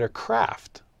destroys their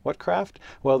craft. What craft?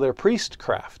 Well, their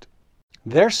priestcraft.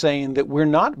 They're saying that we're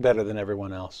not better than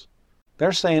everyone else.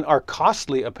 They're saying our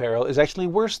costly apparel is actually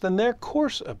worse than their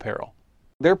coarse apparel.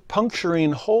 They're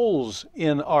puncturing holes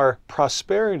in our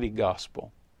prosperity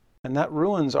gospel, and that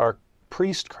ruins our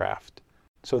priestcraft.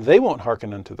 So they won't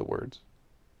hearken unto the words.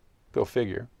 Go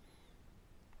figure.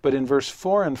 But in verse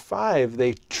 4 and 5,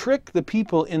 they trick the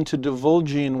people into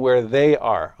divulging where they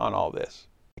are on all this.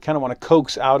 They kind of want to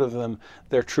coax out of them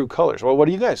their true colors. Well, what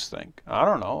do you guys think? I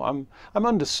don't know. I'm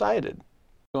undecided.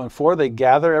 Going forward, they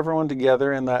gather everyone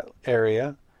together in that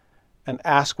area and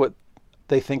ask what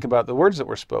they think about the words that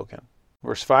were spoken.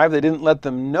 Verse 5, they didn't let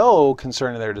them know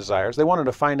concerning their desires. They wanted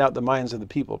to find out the minds of the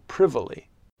people privily.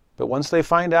 But once they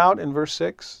find out in verse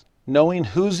 6, knowing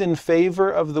who's in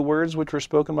favor of the words which were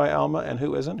spoken by Alma and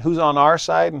who isn't, who's on our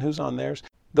side and who's on theirs,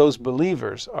 those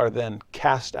believers are then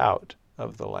cast out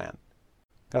of the land.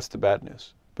 That's the bad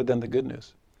news. But then the good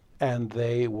news. And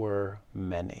they were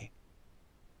many.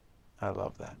 I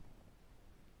love that.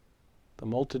 The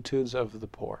multitudes of the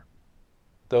poor,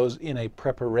 those in a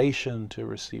preparation to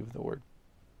receive the word,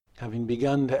 having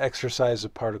begun to exercise a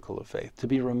particle of faith, to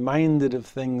be reminded of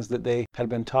things that they had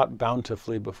been taught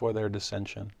bountifully before their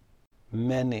dissension.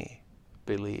 Many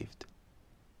believed.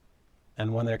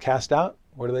 And when they're cast out,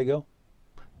 where do they go?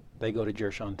 They go to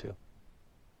Jershon too.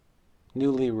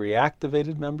 Newly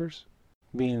reactivated members,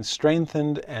 being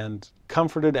strengthened and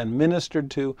comforted and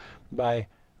ministered to by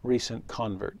recent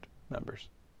convert members.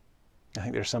 I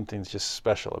think there's something just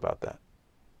special about that.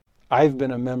 I've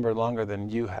been a member longer than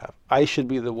you have. I should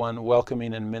be the one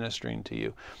welcoming and ministering to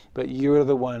you, but you're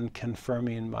the one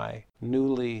confirming my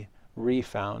newly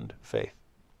refound faith.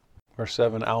 Verse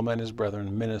 7, Alma and his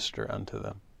brethren minister unto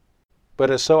them.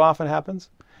 But as so often happens,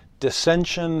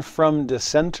 dissension from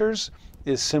dissenters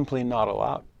is simply not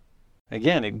allowed.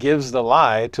 Again, it gives the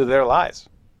lie to their lies.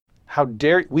 How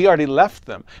dare, we already left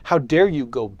them. How dare you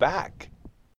go back?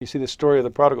 You see, the story of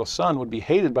the prodigal son would be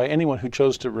hated by anyone who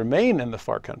chose to remain in the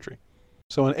far country.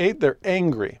 So in 8, they're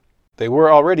angry. They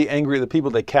were already angry at the people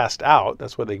they cast out.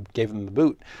 That's why they gave them the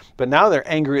boot. But now they're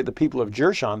angry at the people of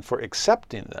Jershon for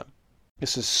accepting them.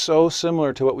 This is so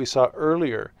similar to what we saw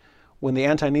earlier when the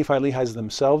anti-Nephi-Lehies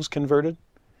themselves converted,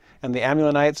 and the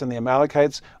Ammonites and the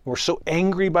Amalekites were so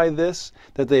angry by this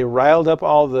that they riled up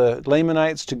all the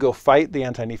Lamanites to go fight the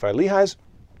anti-Nephi-Lehies,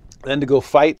 then to go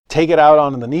fight, take it out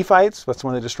on the Nephites. That's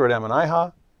when they destroyed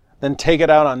Ammonihah. Then take it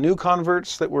out on new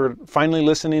converts that were finally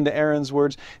listening to Aaron's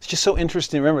words. It's just so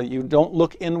interesting. Remember, you don't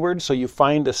look inward, so you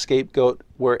find a scapegoat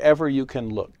wherever you can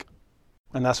look.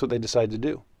 And that's what they decide to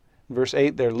do. Verse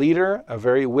 8, their leader, a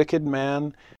very wicked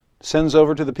man, sends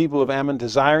over to the people of Ammon,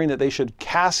 desiring that they should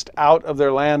cast out of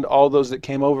their land all those that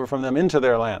came over from them into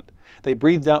their land. They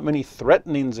breathed out many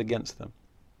threatenings against them.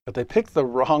 But they picked the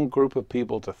wrong group of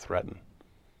people to threaten.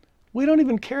 We don't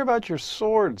even care about your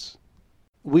swords.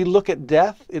 We look at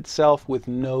death itself with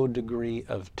no degree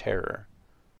of terror.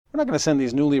 We're not going to send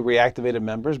these newly reactivated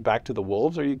members back to the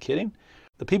wolves. Are you kidding?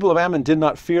 The people of Ammon did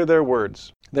not fear their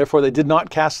words. Therefore, they did not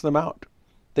cast them out.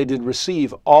 They did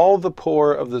receive all the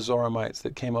poor of the Zoramites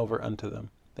that came over unto them.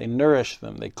 They nourished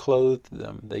them. They clothed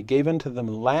them. They gave unto them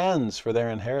lands for their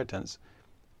inheritance.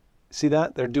 See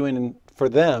that? They're doing for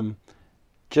them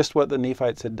just what the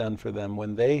Nephites had done for them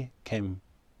when they came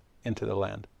into the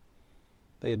land.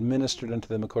 They administered unto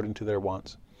them according to their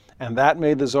wants. And that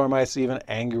made the Zoramites even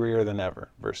angrier than ever.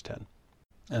 Verse 10.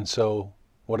 And so,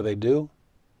 what do?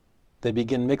 They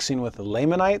begin mixing with the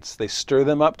Lamanites. They stir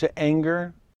them up to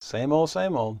anger. Same old,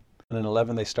 same old. And in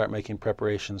 11, they start making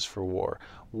preparations for war.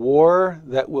 War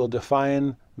that will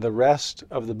define the rest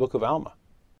of the book of Alma.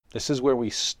 This is where we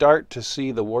start to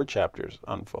see the war chapters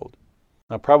unfold.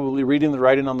 Now, probably reading the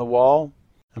writing on the wall,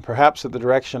 and perhaps at the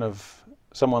direction of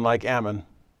someone like Ammon.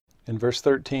 In verse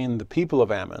 13, the people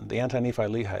of Ammon, the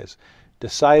anti-Nephi-Lehies,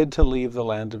 decide to leave the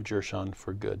land of Jershon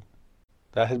for good.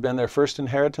 That had been their first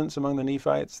inheritance among the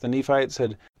Nephites. The Nephites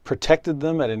had protected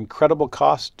them at incredible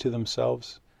cost to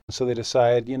themselves. So they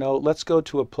decide, let's go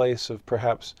to a place of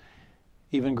perhaps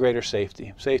even greater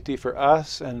safety. Safety for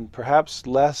us and perhaps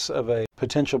less of a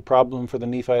potential problem for the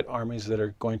Nephite armies that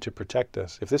are going to protect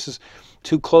us. If this is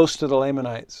too close to the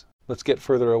Lamanites, let's get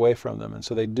further away from them. And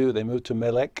so they do. They move to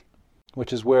Melech,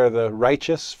 which is where the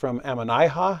righteous from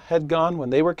Ammonihah had gone when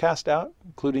they were cast out,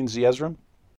 including Zeezrom.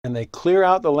 And they clear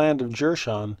out the land of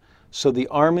Jershon so the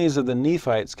armies of the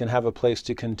Nephites can have a place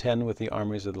to contend with the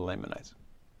armies of the Lamanites.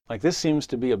 Like, this seems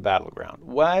to be a battleground.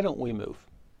 Why don't we move?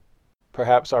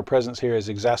 Perhaps our presence here is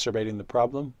exacerbating the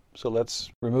problem, so let's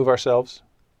remove ourselves.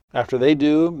 After they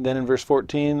do, then in verse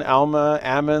 14, Alma,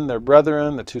 Ammon, their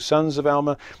brethren, the two sons of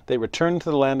Alma, they return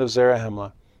to the land of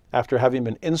Zarahemla, after having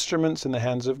been instruments in the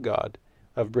hands of God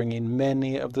of bringing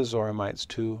many of the Zoramites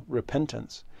to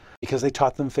repentance, because they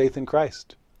taught them faith in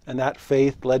Christ, and that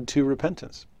faith led to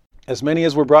repentance. As many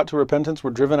as were brought to repentance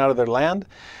were driven out of their land,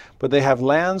 but they have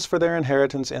lands for their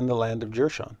inheritance in the land of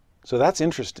Jershon. So that's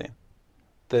interesting.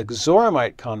 The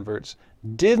Zoramite converts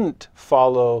didn't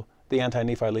follow the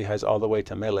anti-Nephi Lehi's all the way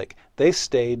to Melech. They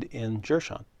stayed in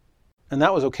Jershon. And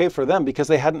that was okay for them because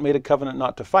they hadn't made a covenant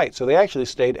not to fight. So they actually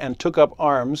stayed and took up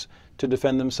arms to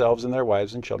defend themselves and their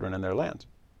wives and children and their lands.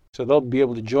 So they'll be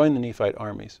able to join the Nephite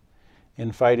armies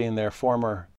in fighting their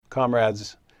former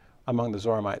comrades among the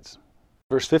Zoramites.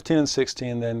 Verse 15 and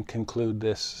 16 then conclude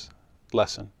this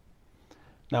lesson.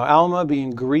 Now Alma,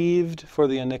 being grieved for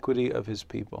the iniquity of his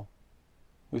people.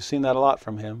 We've seen that a lot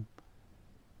from him.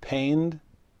 Pained,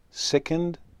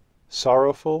 sickened,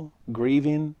 sorrowful,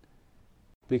 grieving,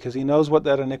 because he knows what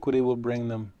that iniquity will bring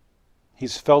them.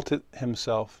 He's felt it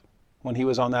himself when he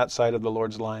was on that side of the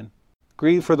Lord's line.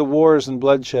 Grieve for the wars and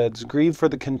bloodsheds, grieve for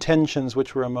the contentions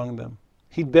which were among them.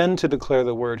 He'd been to declare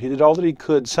the word. He did all that he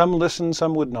could. Some listened,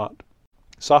 some would not.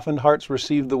 Softened hearts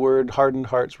received the word, hardened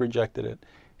hearts rejected it.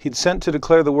 He'd sent to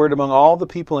declare the word among all the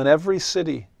people in every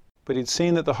city, but he'd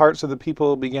seen that the hearts of the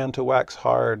people began to wax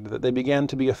hard, that they began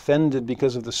to be offended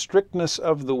because of the strictness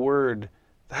of the word.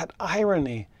 That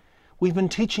irony. We've been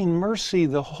teaching mercy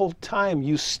the whole time.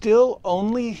 You still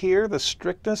only hear the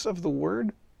strictness of the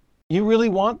word? You really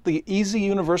want the easy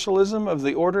universalism of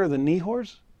the order of the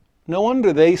Nehors? No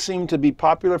wonder they seem to be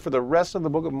popular for the rest of the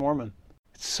Book of Mormon.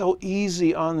 It's so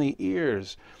easy on the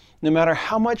ears. No matter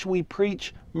how much we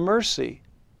preach mercy,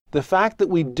 the fact that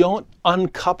we don't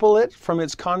uncouple it from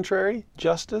its contrary,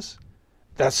 justice,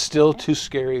 that's still too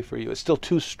scary for you. It's still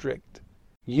too strict.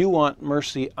 You want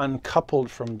mercy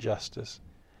uncoupled from justice.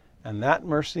 And that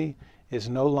mercy is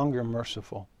no longer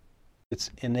merciful.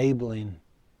 It's enabling.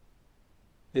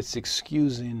 It's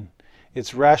excusing.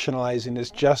 It's rationalizing. It's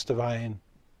justifying.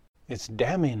 It's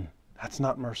damning. That's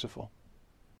not merciful.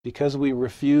 Because we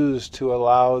refuse to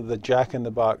allow the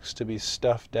jack-in-the-box to be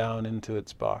stuffed down into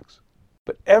its box.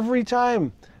 But every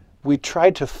time we try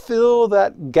to fill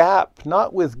that gap,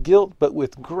 not with guilt, but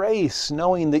with grace,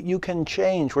 knowing that you can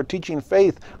change. We're teaching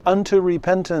faith unto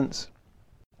repentance.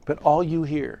 But all you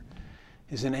hear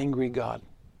is an angry God.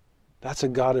 That's a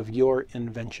God of your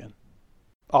invention.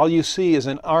 All you see is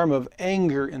an arm of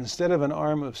anger instead of an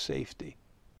arm of safety.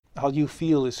 All you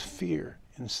feel is fear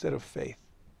instead of faith.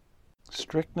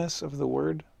 Strictness of the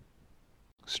word,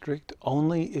 strict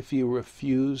only if you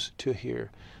refuse to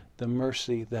hear the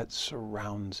mercy that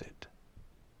surrounds it.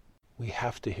 We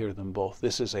have to hear them both.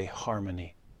 This is a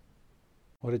harmony.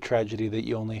 What a tragedy that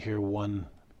you only hear one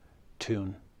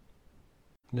tune.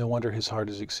 No wonder his heart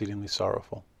is exceedingly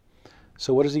sorrowful.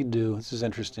 So what does he do? This is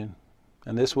interesting.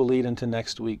 And this will lead into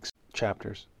next week's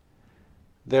chapters.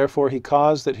 Therefore he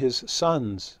caused that his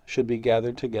sons should be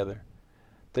gathered together,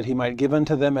 that he might give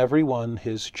unto them every one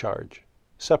his charge,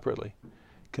 separately,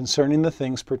 concerning the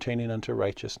things pertaining unto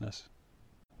righteousness.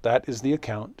 That is the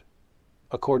account,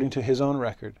 according to his own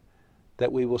record,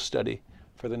 that we will study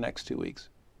for the next 2 weeks.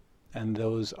 And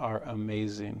those are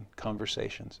amazing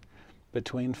conversations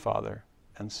between father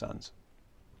and sons.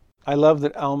 I love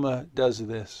that Alma does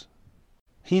this.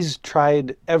 He's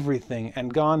tried everything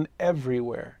and gone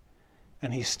everywhere,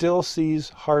 and he still sees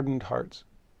hardened hearts.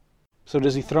 So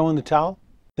does he throw in the towel?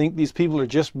 Think these people are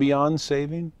just beyond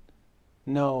saving?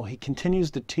 No, he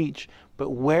continues to teach, but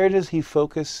where does he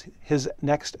focus his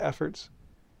next efforts?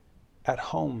 At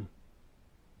home,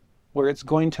 where it's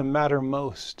going to matter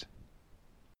most.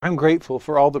 I'm grateful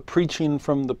for all the preaching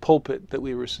from the pulpit that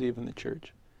we receive in the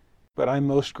church, but I'm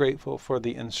most grateful for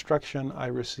the instruction I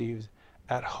received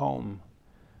at home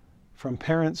from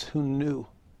parents who knew,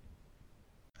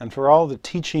 and for all the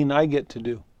teaching I get to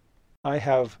do. I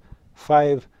have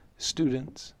 5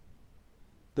 students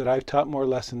that I've taught more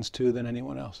lessons to than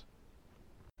anyone else.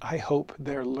 I hope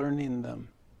they're learning them.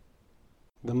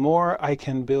 The more I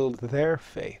can build their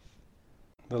faith,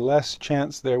 the less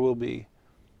chance there will be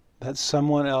that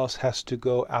someone else has to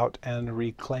go out and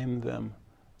reclaim them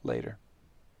later.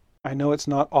 I know it's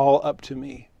not all up to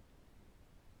me.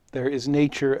 There is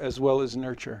nature as well as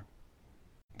nurture.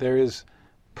 There is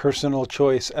personal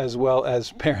choice as well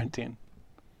as parenting.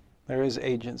 There is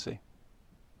agency.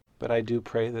 But I do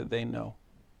pray that they know,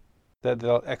 that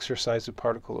they'll exercise a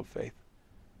particle of faith,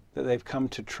 that they've come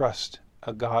to trust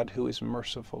a God who is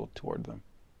merciful toward them.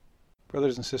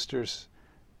 Brothers and sisters,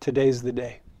 today's the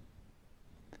day.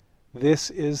 This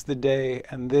is the day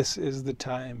and this is the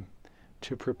time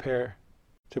to prepare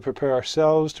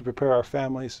ourselves, to prepare our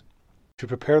families, to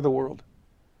prepare the world,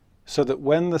 so that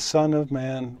when the Son of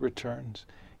Man returns,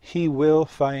 he will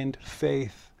find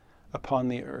faith upon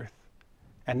the earth,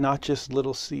 and not just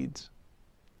little seeds,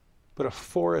 but a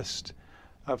forest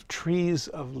of trees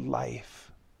of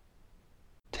life,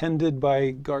 tended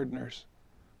by gardeners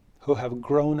who have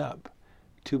grown up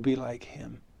to be like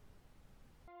him.